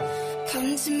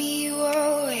 Come to me, you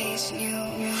always knew.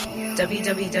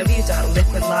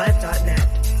 www.liquidlive.net.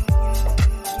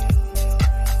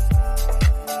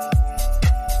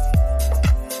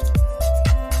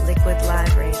 Liquid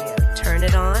Live Radio. Turn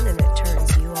it on and it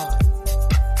turns you on.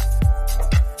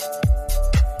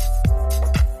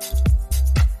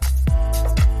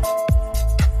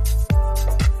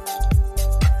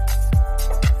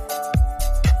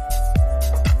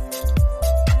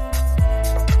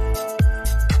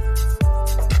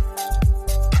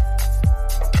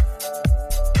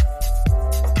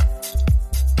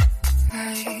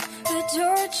 I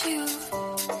adored you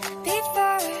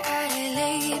before I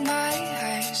laid my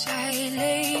eyes. I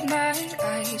laid my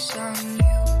eyes on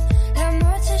you.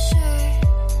 L'amour te cher.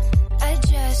 I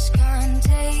just can't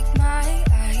take my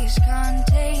eyes, can't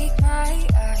take my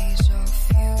eyes off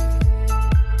you.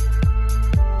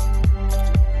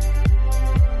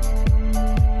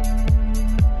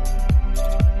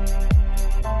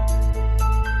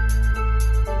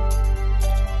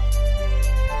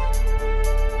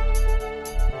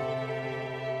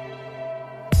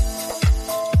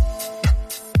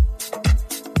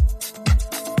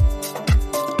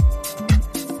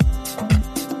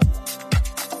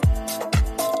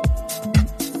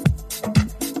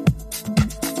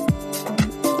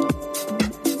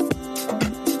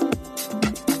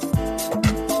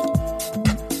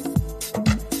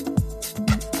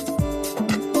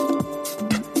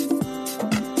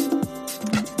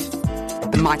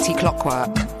 The Mighty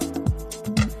Clockwork.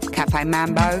 Cafe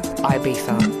Mambo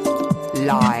Ibiza.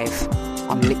 Live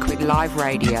on Liquid Live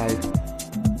Radio.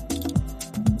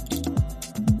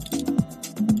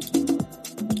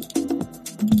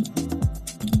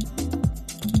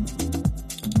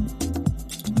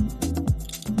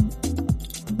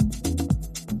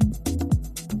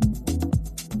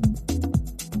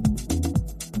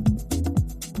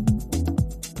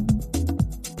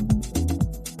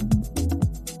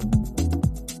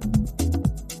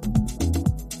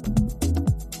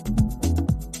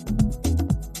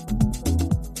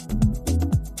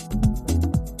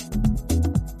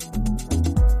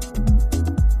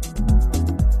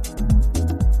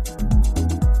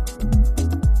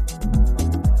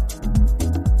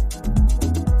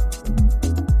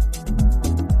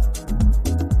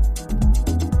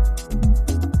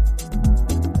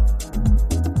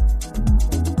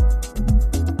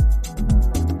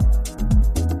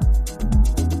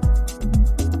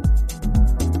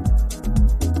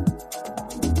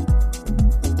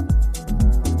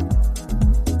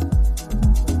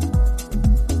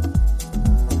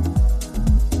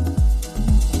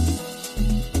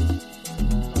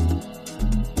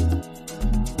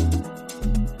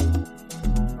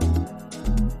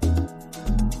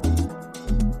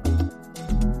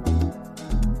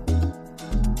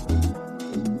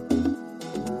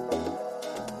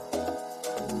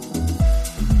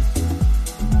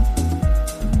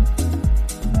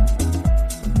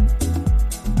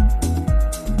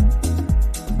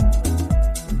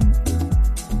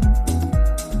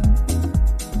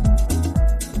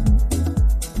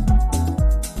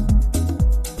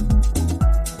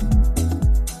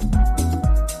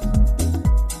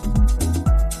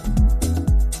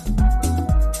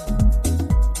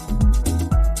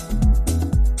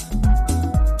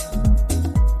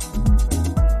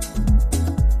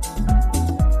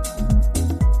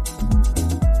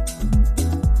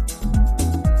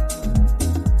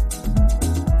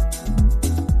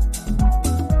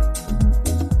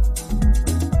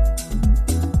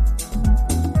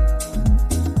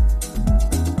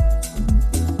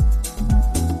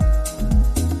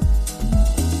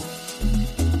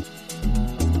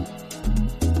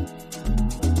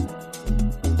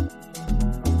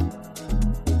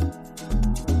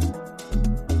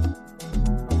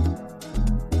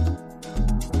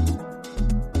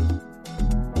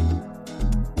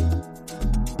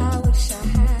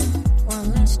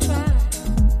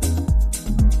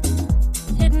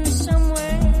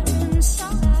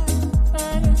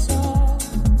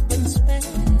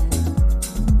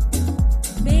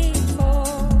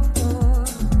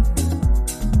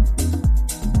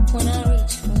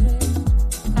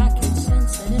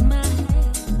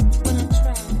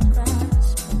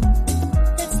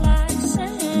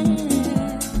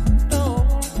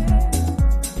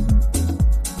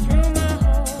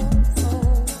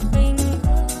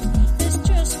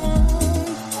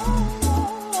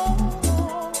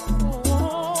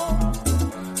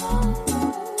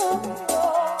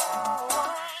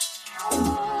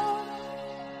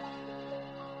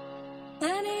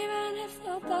 And even if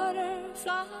the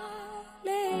butterfly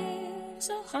lives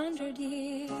 100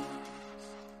 years,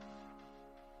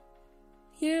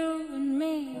 you and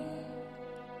me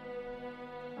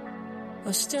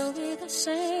will still be the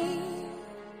same.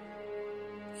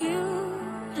 You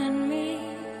and me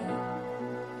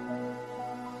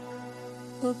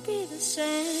will be the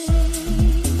same.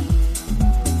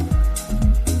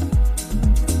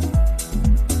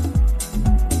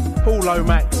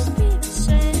 Lomax.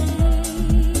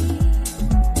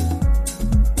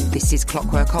 This is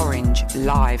Clockwork Orange,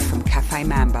 live from Cafe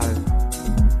Mambo.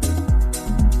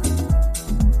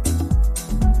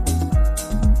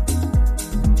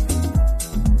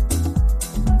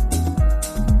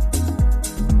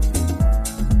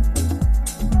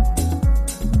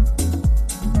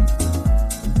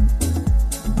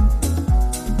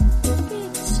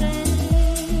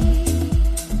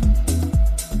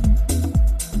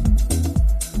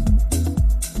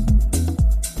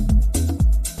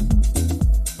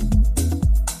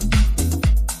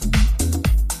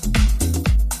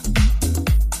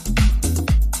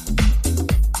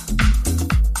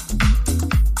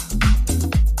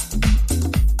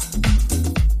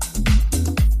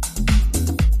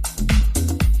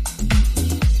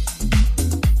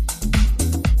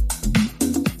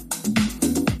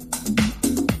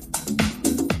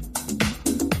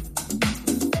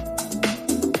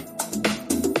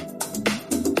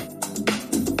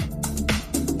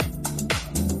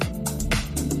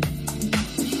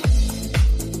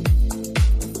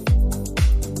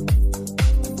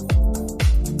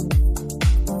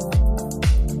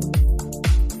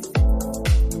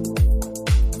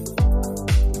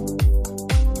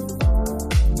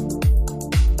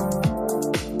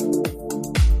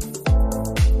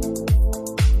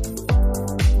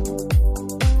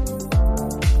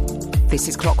 This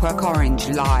is Clockwork Orange,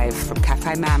 live from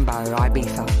Cafe Mambo,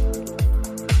 Ibiza.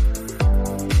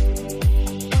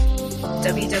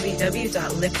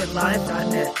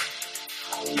 www.liquidlive.net.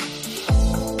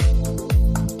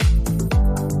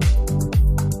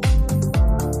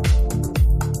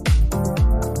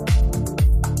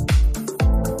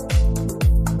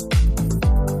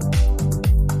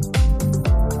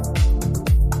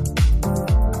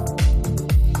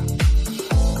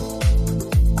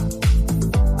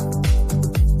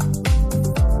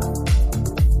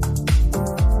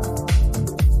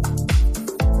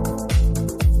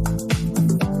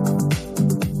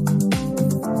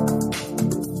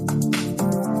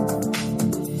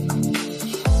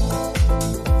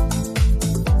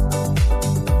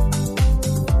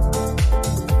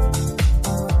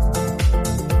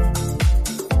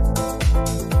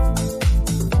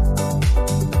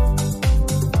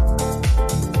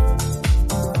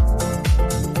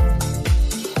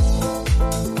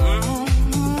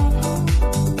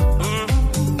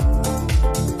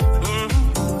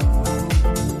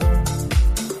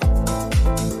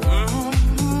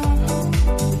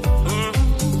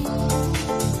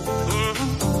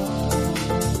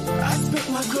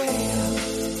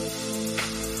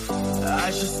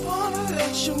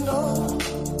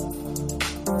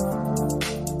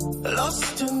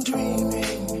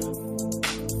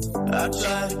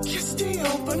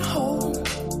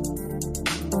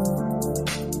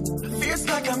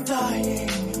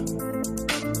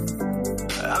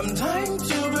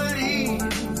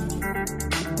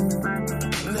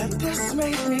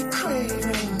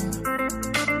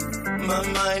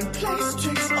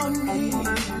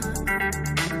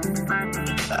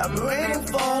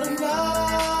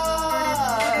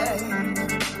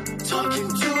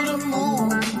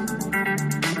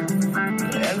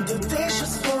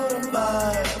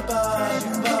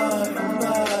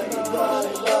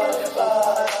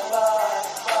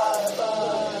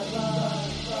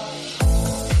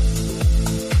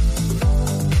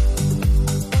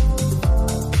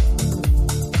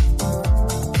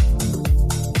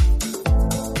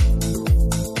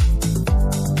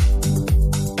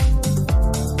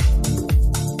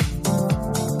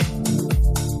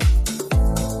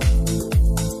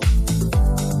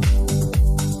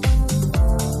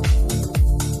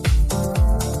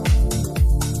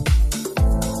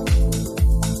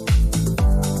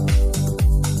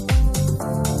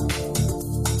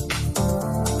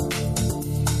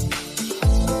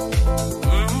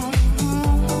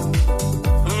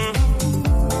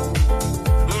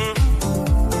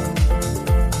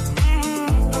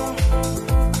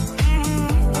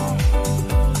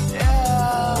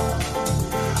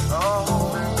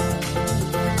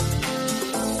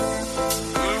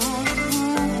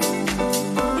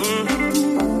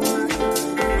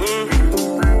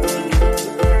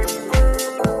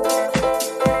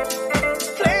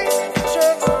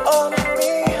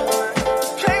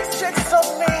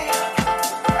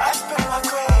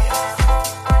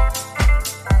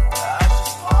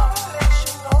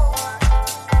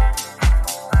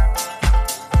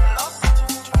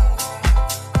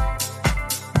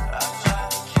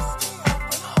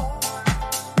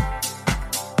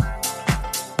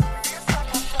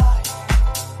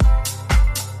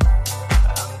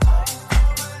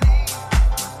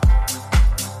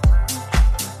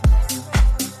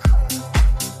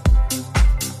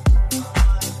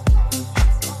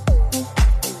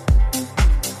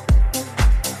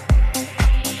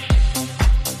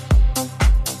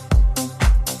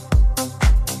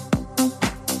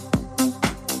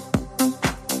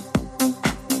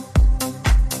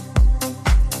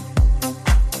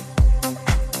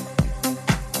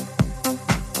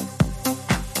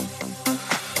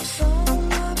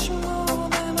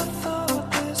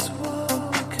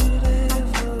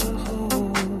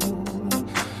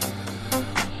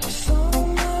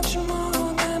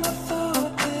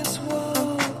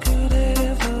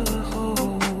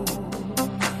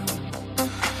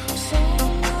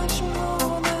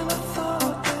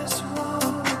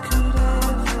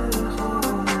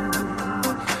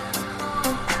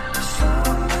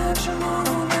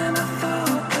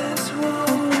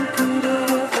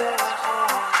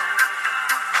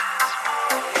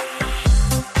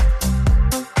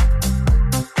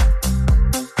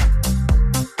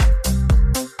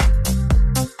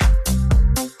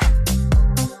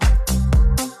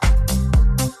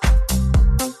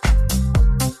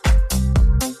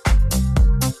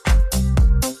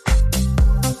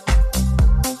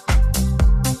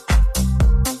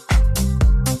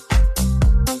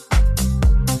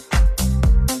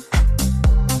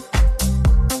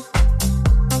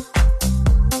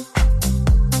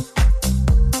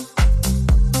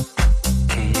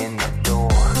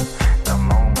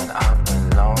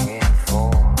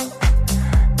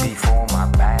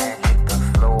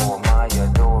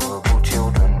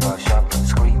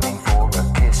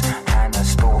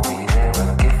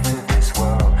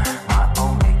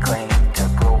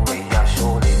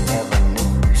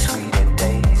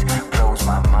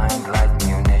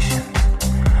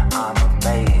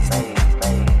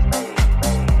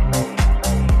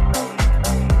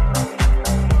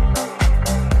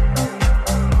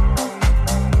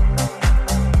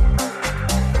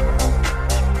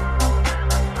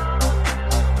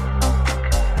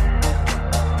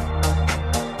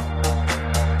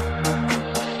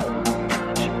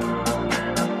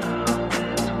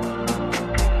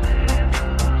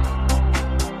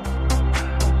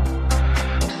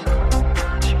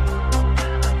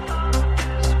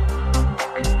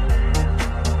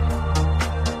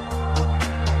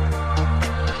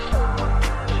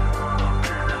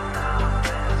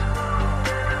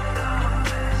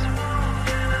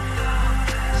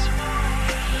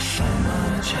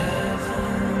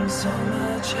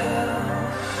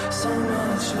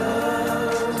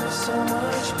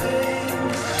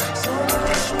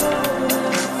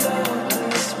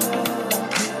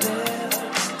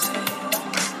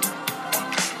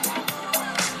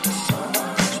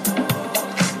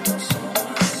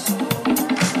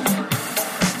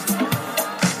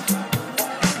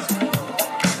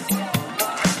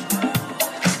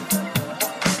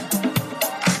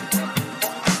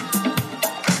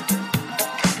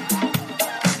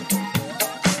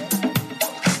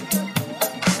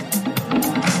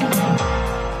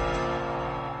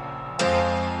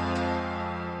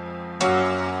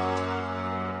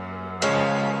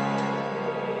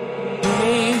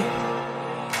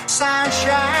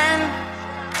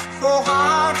 Oh,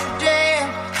 hard to day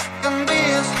can be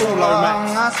so long.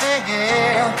 I say,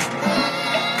 yeah.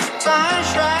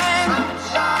 Sunshine.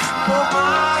 Oh,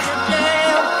 hard to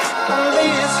day can be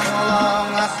so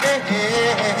long. I say,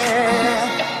 yeah.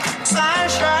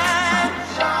 Sunshine.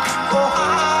 Oh,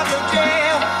 hard to day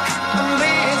can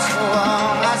be so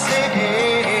long. I say,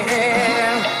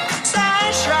 yeah.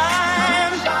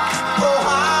 Sunshine. Oh,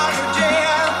 hard to day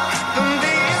can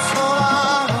be so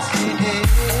long. I say, yeah.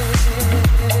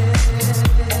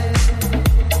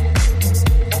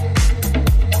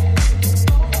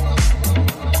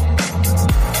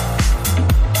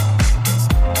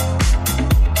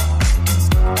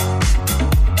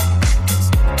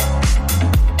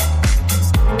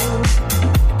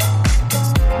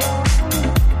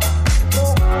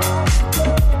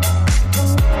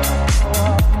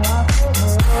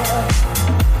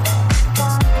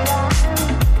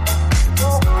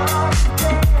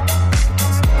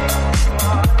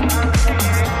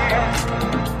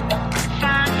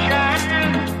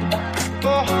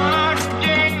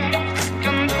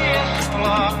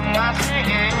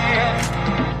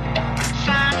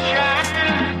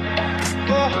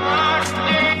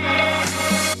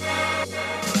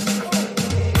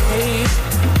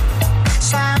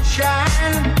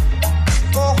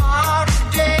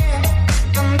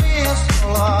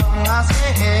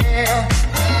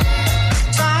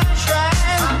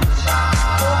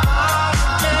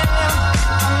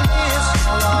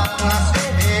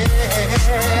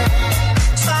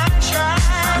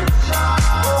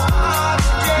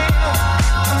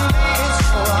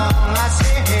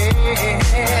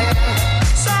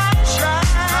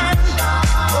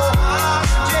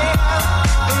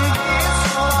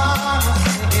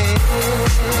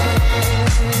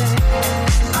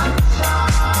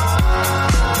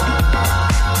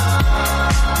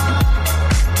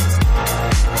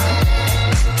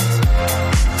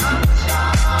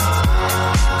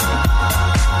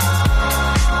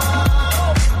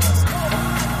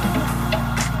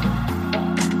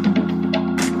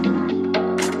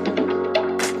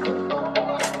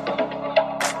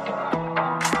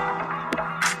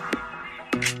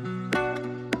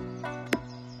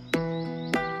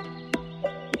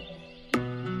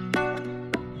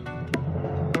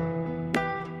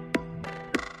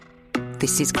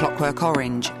 This is Clockwork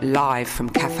Orange, live from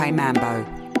Cafe Mambo.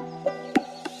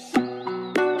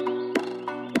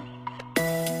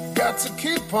 Got to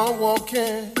keep on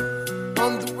walking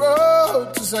on the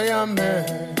road to Zion,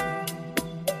 man.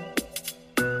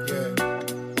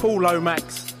 Yeah. Paul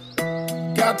Lomax.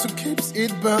 Got to keep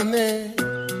it burning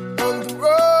on the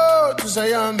road to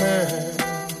Zion, man.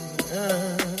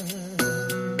 Yeah.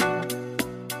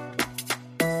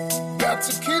 Got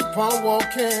to keep on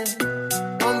walking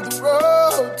on the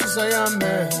road to Zion,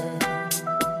 man.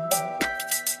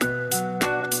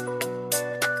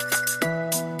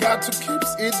 Got to keep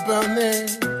it burning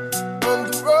on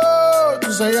the road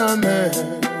to Zion, man.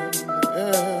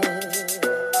 Yeah.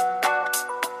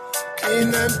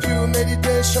 Clean and pure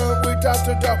meditation without a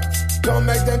doubt. Don't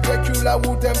make them take you like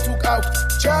who them took out.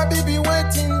 Chabi be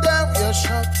waiting there with your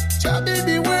shot. Chabi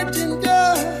be waiting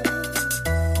there.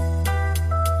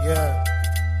 Yeah,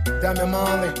 damn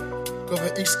Marley.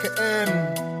 Cover XKM.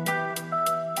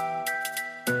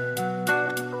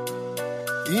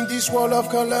 In this world of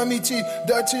calamity,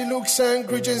 dirty looks and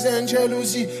grudges and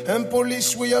jealousy, and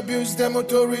police we abuse them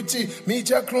authority.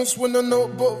 Media clones we no know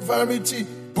about variety.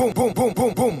 Boom, boom, boom,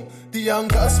 boom, boom. The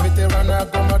youngest veteran are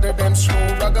gonna murder them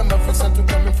slow. Ragamuffins and to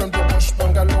coming from the bush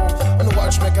bungalow. And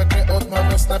watch make a clear out my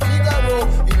voice na Figaro.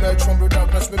 Emerge from the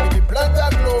darkness with me the plant a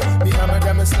glow. Me hammer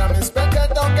them Islam inspect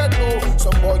and don't get low.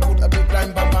 Some boy put a big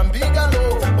line bam bam big and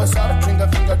low. But soft trigger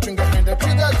hand the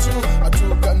trigger too. I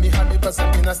took gun me hand me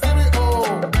person in a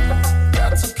stereo.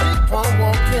 Got to keep on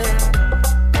walking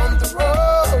on the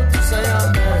road to say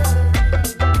amen.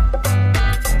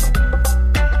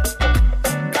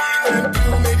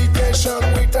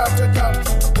 Without a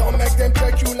doubt, don't make them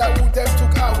take you like who them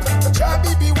took out.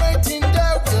 Chabi be waiting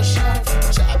there with your shout.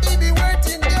 Chabi be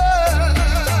waiting there.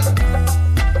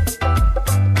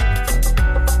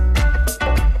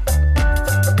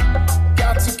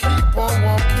 Got to keep on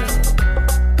walking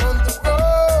on the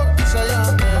road to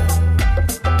Zion.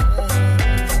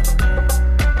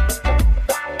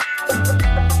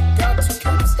 Got to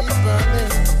keep it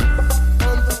burning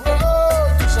on the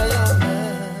road to Zion.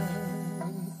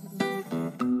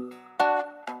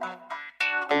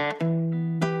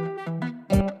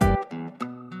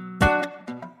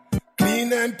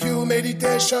 And pure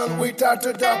meditation without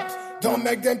a doubt. Don't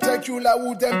make them take you like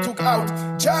who them took out.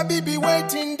 Chabi be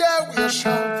waiting there with your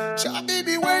shout. Chabi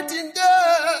be waiting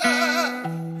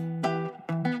there.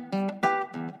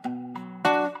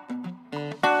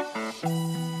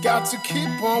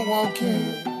 on walking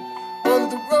on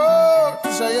the road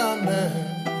to Zion,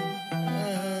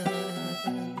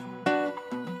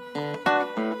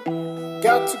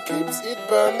 got to keep it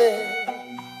burning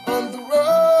on the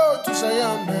road to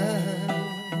Zion,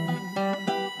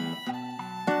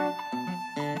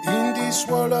 in this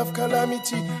world of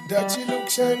calamity, dirty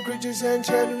looks and grudges and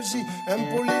jealousy, and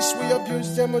police we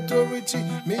abuse them authority.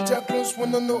 Media close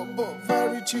wanna know about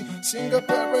variety. Single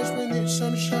parents we need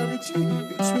some charity.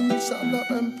 Youths we need some love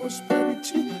and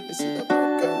prosperity. They see the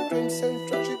broken dreams and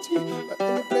tragedy, but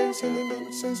any plans, any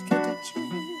means and strategy.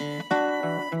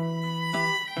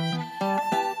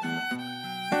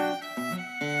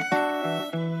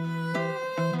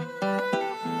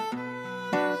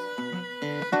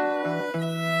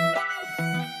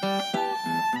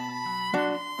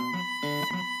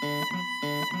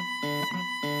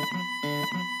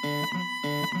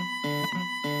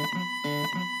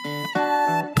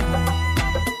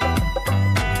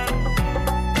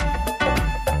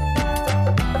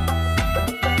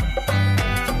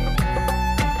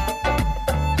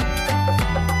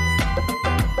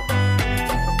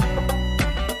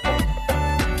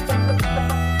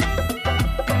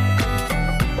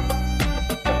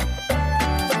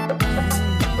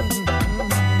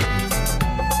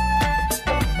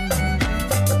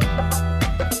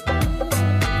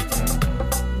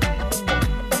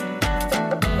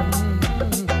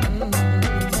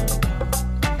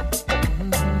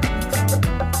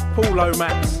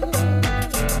 Lomax.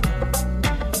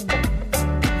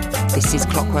 This is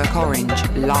Clockwork Orange,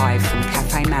 live from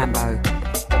Cafe Mambo.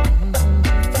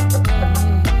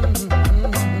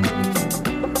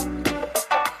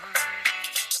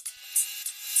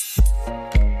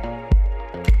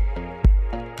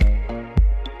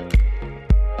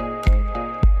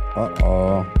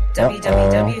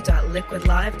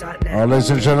 www.liquidlive.net. Ladies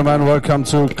and gentlemen, welcome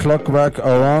to Clockwork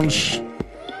Orange.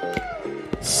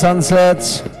 Sunset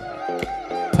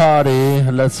party,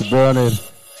 let's burn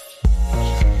it.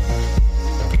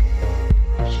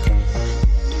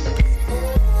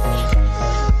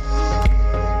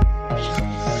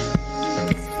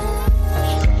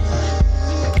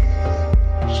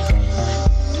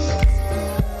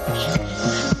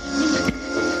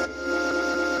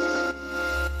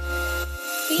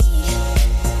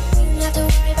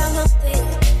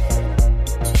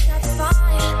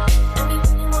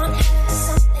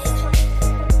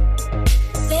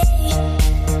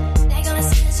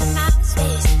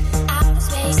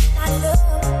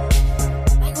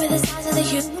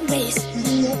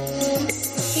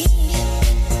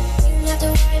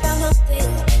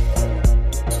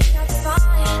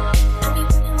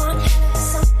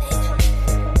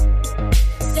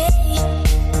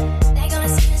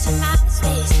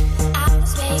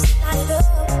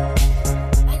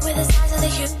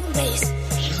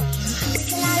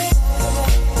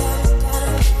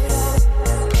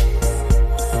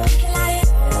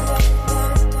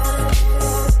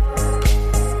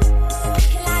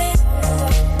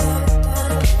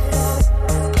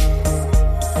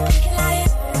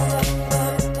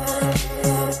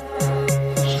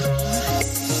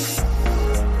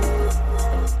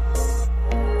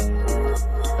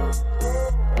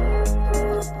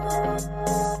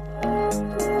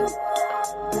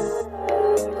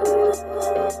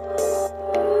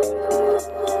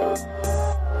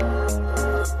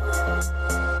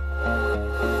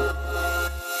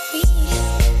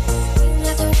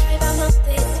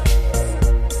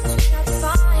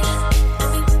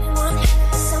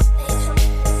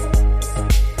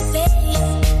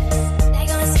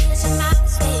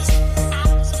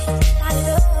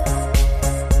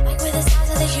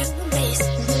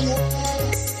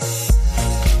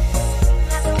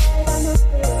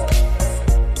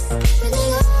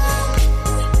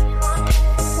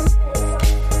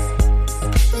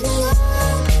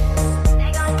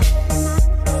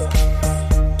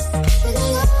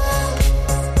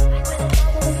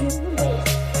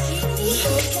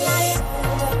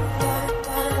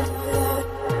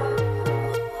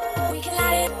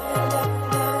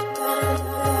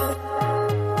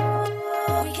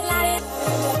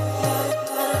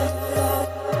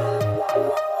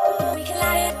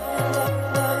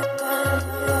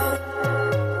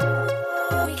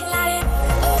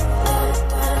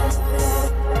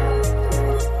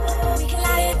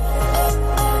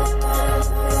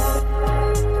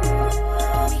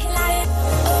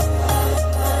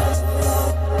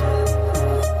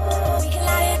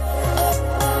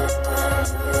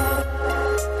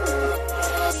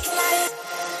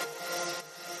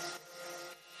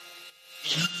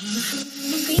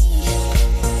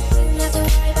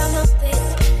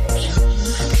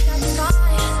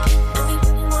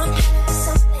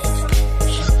 Something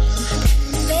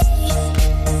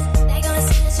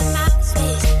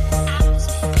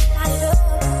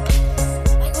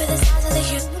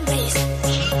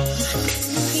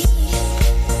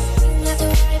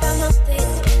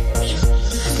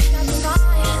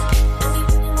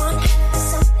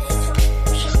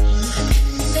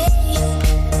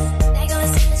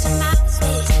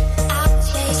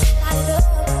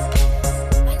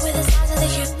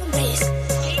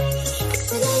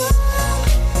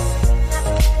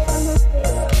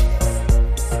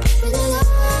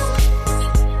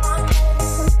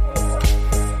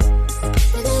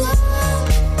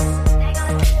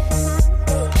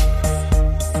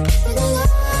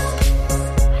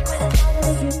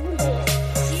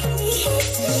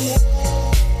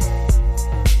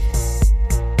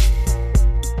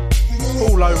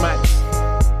All Lomax.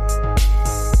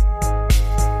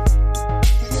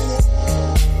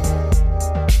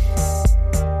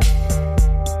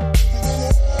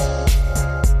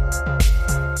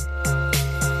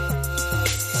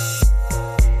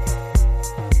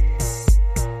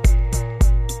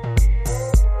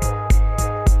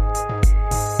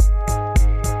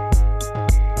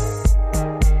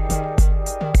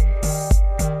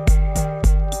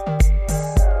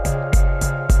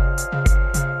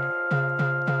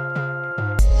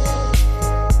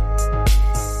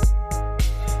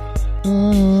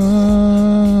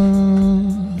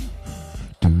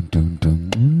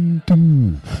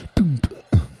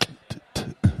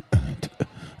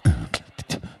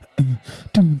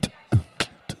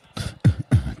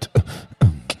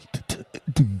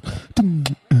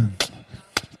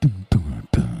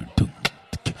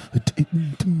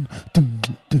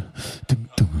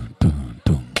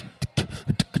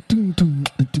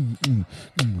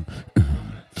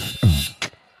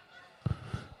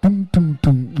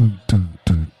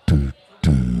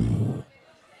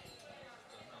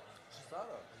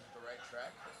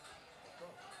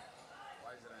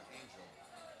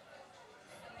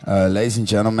 Ladies and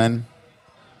gentlemen,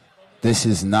 this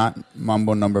is not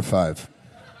Mambo number 5.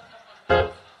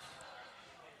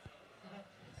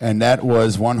 And that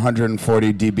was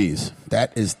 140 dBs.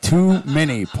 That is too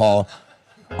many, Paul.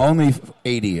 Only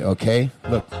 80, okay?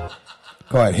 Look.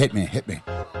 Go ahead, hit me.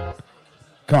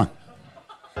 Come on.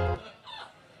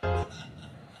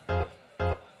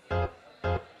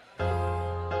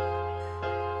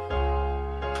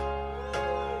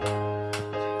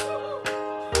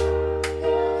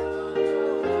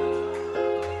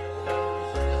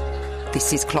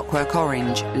 This is Clockwork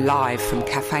Orange, live from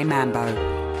Cafe Mambo.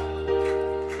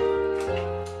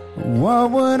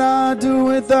 What would I do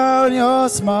without your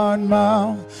smart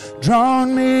mouth?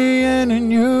 Drawing me in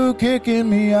and you kicking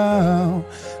me out.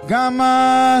 Got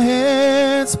my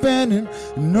head spinning,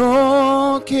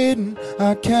 no kidding,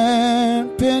 I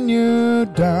can't pin you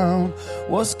down.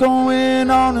 What's going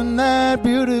on in that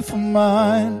beautiful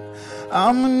mind?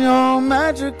 I'm in your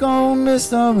magical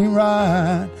mystery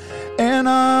ride. And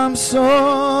I'm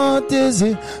so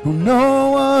dizzy, don't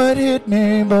know what hit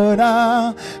me, but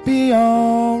I'll be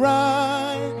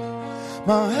alright.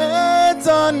 My head's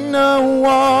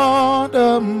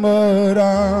underwater, but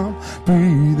I'm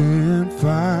breathing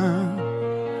fine.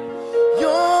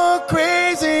 You're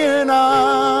crazy and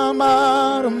I'm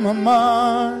out of my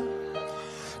mind.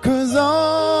 'Cause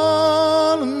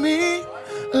all of me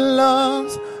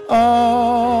loves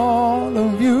all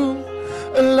of you.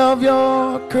 I love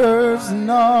your curves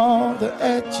and all the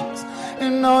edges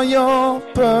and all your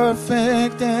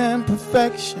perfect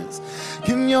imperfections.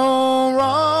 Give your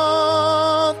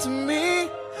all to me,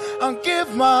 I'll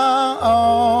give my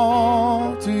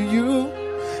all to you.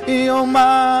 You're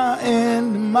my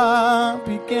end and my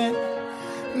beginning.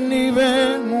 And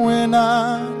even when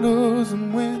I lose,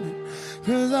 I'm winning.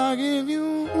 'Cause I give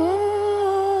you all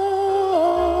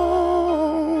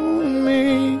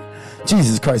me.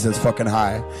 Jesus Christ, that's fucking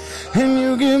high. And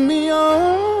you give me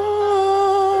all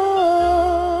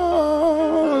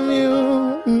you.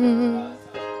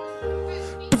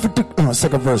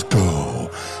 Second verse, go.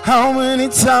 How many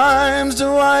times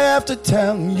do I have to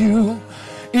tell you?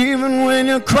 Even when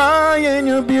you're crying,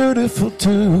 you're beautiful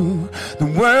too. The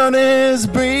world is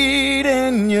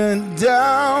beating you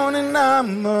down, and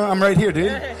I'm right here,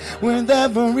 dude. With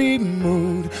every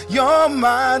mood, you're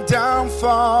my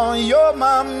downfall, you're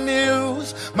my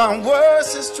muse, my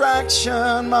worst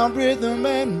distraction, my rhythm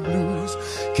and blues.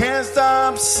 Can't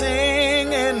stop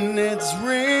singing, it's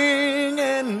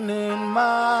ringing in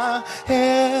my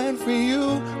head for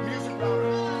you.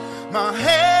 My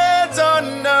head's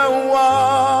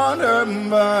underwater,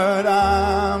 but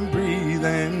I'm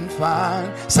breathing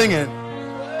fine. Sing it.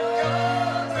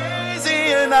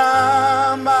 Crazy and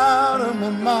I'm out of my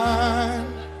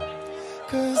mind.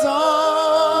 'Cause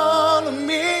all of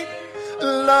me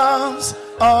loves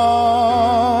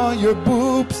all your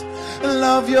boobs.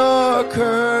 Love your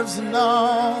curves and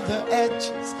all the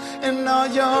edges and all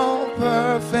your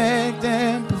perfect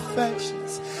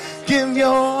imperfections. Give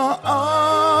your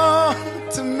all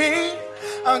to me,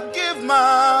 I'll give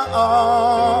my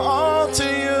all to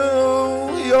you.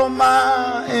 You're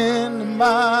my end and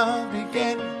my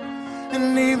beginning.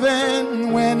 And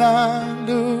even when I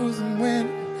lose and win,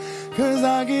 'cause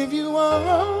I give you all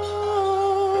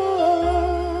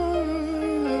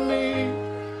me,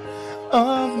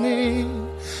 of me.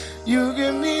 You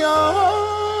give me all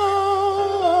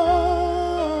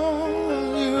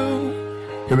you.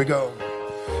 Here we go.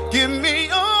 Give me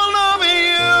all of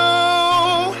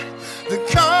you. The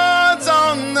cards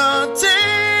on the table.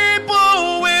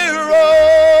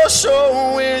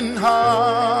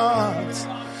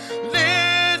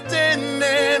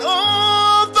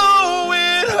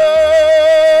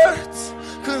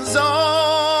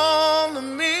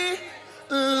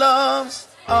 loves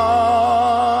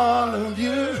all of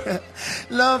you.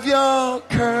 Love your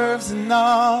curves and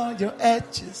all your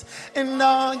edges and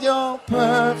all your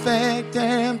perfect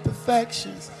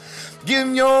imperfections.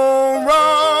 Give your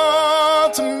all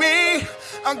to me.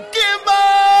 I'll give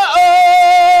my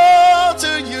all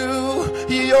to you.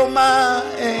 You're my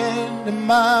end and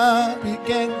my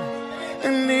beginning.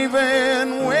 And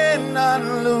even when I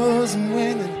lose, I'm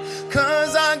winning.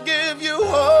 'Cause I give you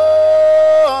all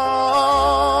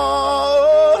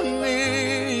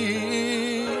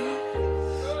me.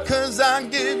 'Cause I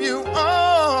give you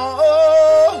all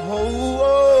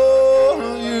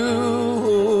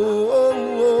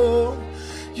you.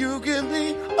 You give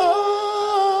me all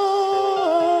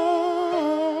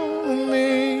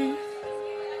me.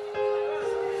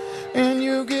 And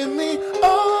you give me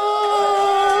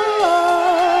all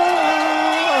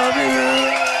of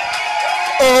you.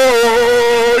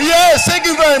 Oh, yes, thank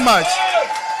you very much.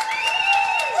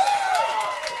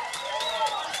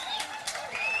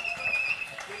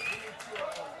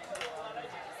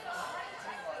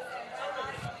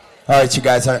 All right, you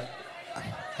guys, I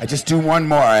just do one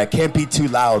more. I can't be too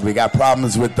loud. We got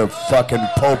problems with the fucking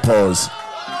popos.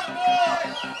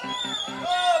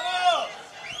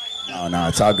 No,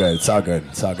 it's all good. It's all good.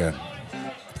 It's all good.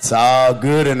 It's all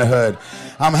good in the hood.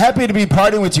 I'm happy to be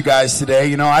partying with you guys today.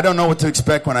 You know, I don't know what to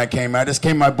expect when I came. I just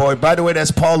came my boy. By the way,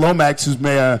 that's Paul Lomax, who's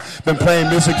been playing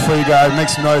music for you guys. Make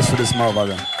some noise for this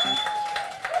motherfucker.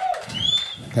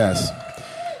 Yes.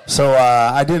 So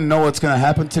I didn't know what's going to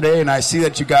happen today, and I see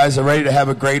that you guys are ready to have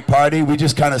a great party. We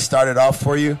just kind of started off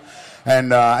for you.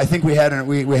 And I think we had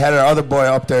our other boy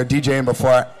up there DJing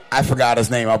before. I forgot his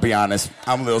name, I'll be honest.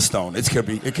 I'm a little stoned. It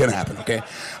could happen, okay?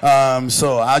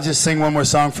 So I'll just sing one more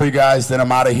song for you guys, then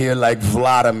I'm out of here like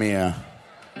Vladimir.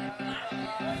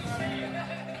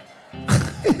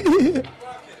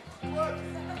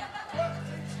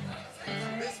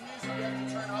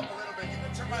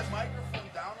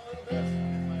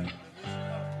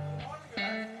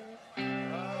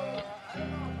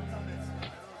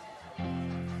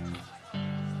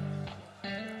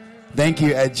 Thank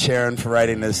you, Ed Sheeran, for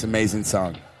writing this amazing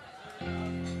song.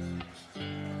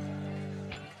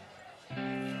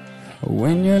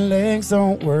 When your legs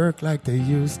don't work like they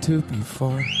used to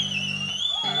before,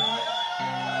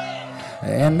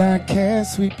 and I can't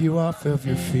sweep you off of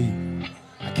your feet.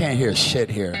 I can't hear shit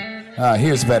here.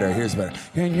 Here's better.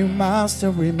 Can you might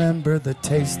still remember the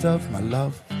taste of my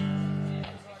love?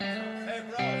 Hey,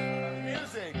 bro,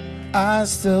 music. I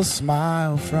still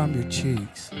smile from your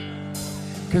cheeks.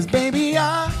 'Cause baby,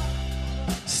 I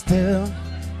still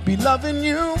be loving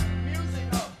you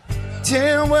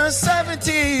till we're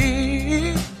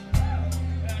 70.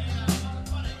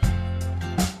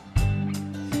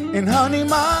 And honey,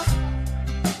 my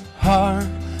heart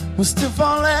will still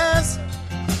fall as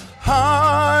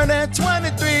hard at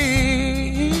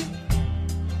 23.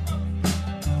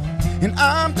 And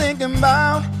I'm thinking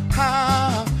about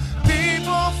how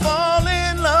people fall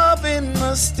in love in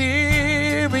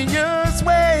mysterious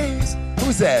ways.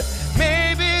 Who's that?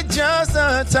 Maybe just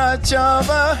a touch of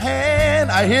a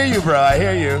hand. I hear you, bro. I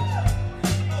hear you.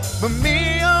 But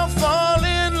me, I'll fall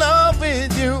in love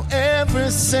with you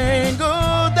every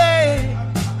single day.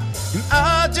 And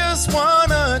I just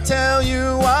wanna tell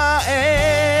you I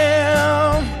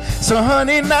am. So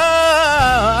honey,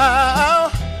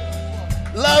 now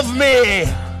love me.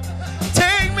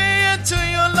 Take me into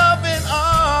your loving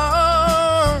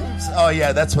arms. Oh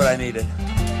yeah, that's what I needed.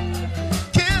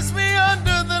 Kiss me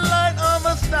under the light of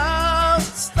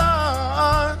 1,000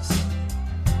 stars.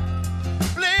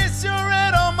 Place your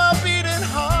head on my beating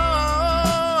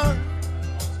heart.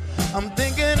 I'm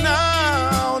thinking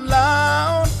out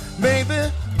loud,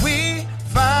 baby, we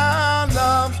found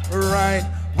love right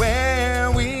where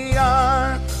we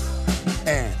are.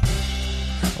 And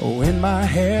when my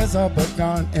hair's all but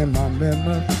gone and my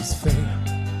memories fade,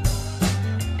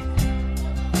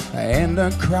 and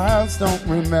the crowds don't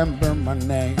remember my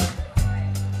name,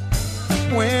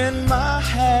 when my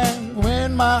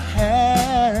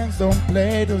hands don't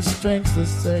play the strings the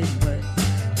same way,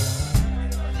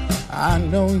 I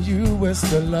know you will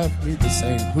still love me the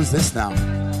same. Who's this now?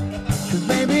 'Cause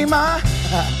baby, my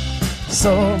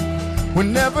soul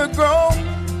will never grow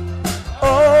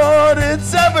old,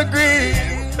 it's evergreen.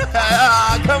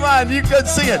 Come on, you could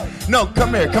sing it. No,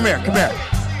 come here.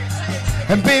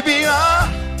 And baby, our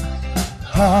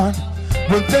heart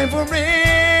will never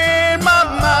in my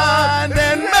mind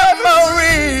and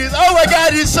memories. Oh my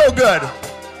God, you're so good.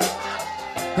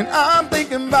 And I'm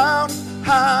thinking about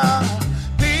how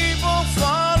people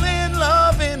fall in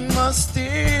love in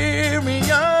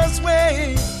mysterious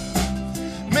ways.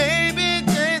 Maybe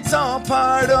it's it's all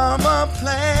part of a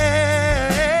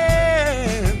plan.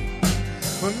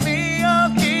 For me,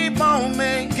 I'll keep on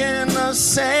making the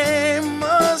same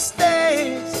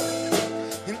mistakes.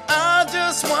 And I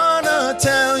just wanna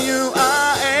tell you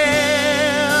I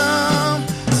am.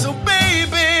 So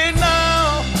baby,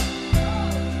 now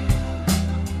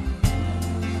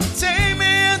take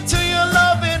me into your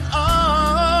loving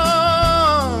arms.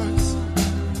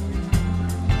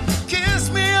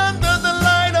 Kiss me under the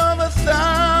light of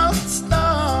 1,000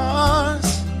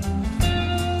 stars.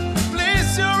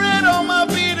 Place your hand on my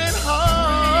beating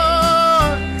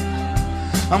heart.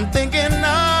 I'm thinking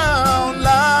out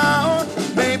loud,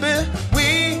 baby,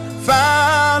 we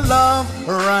found love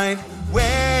right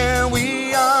where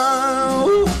we are.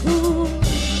 Ooh.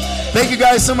 Thank you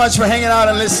guys so much for hanging out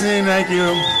and listening. Thank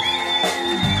you.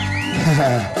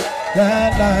 La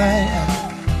la,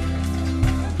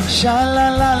 sha la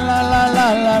la la la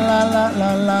la la la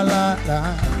la la la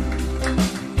la.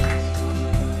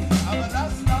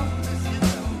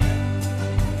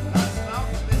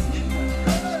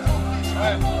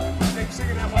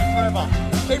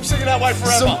 Keep singing that way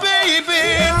forever. So baby,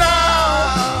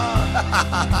 now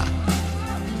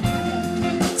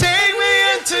take me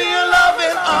into your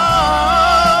loving arms.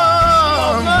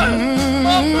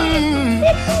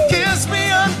 Kiss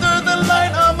me under the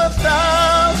light of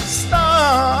 1,000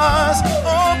 stars.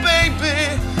 Oh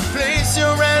baby, place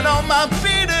your hand on my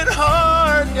beating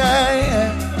heart.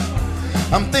 Yeah.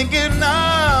 I'm thinking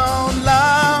out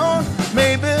loud,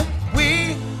 maybe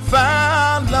we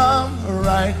found love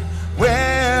right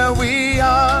where we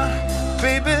are,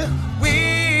 baby,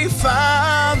 we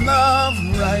found love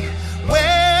right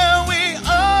where we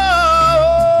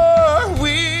are.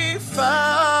 We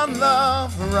found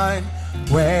love right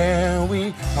where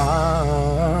we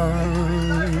are.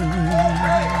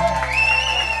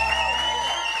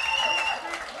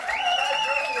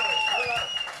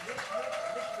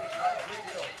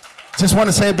 Just want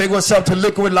to say a big what's up to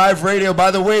Liquid Live Radio.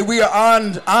 By the way, we are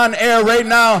on air right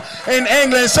now in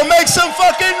England, so make some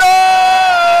fucking noise!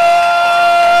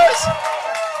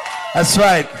 That's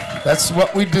right. That's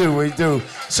what we do. We do.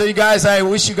 So you guys, I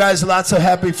wish you guys lots of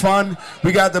happy fun.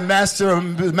 We got the master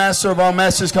of all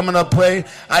masters coming up play.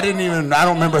 I don't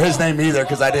remember his name either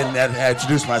because I didn't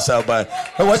introduce myself. But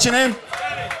what's your name?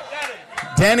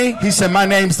 Danny. He said my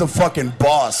name's the fucking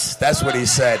boss. That's what he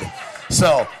said.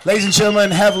 So, ladies and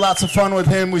gentlemen, have lots of fun with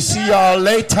him. We see y'all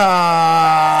later.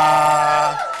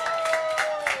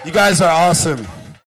 You guys are awesome.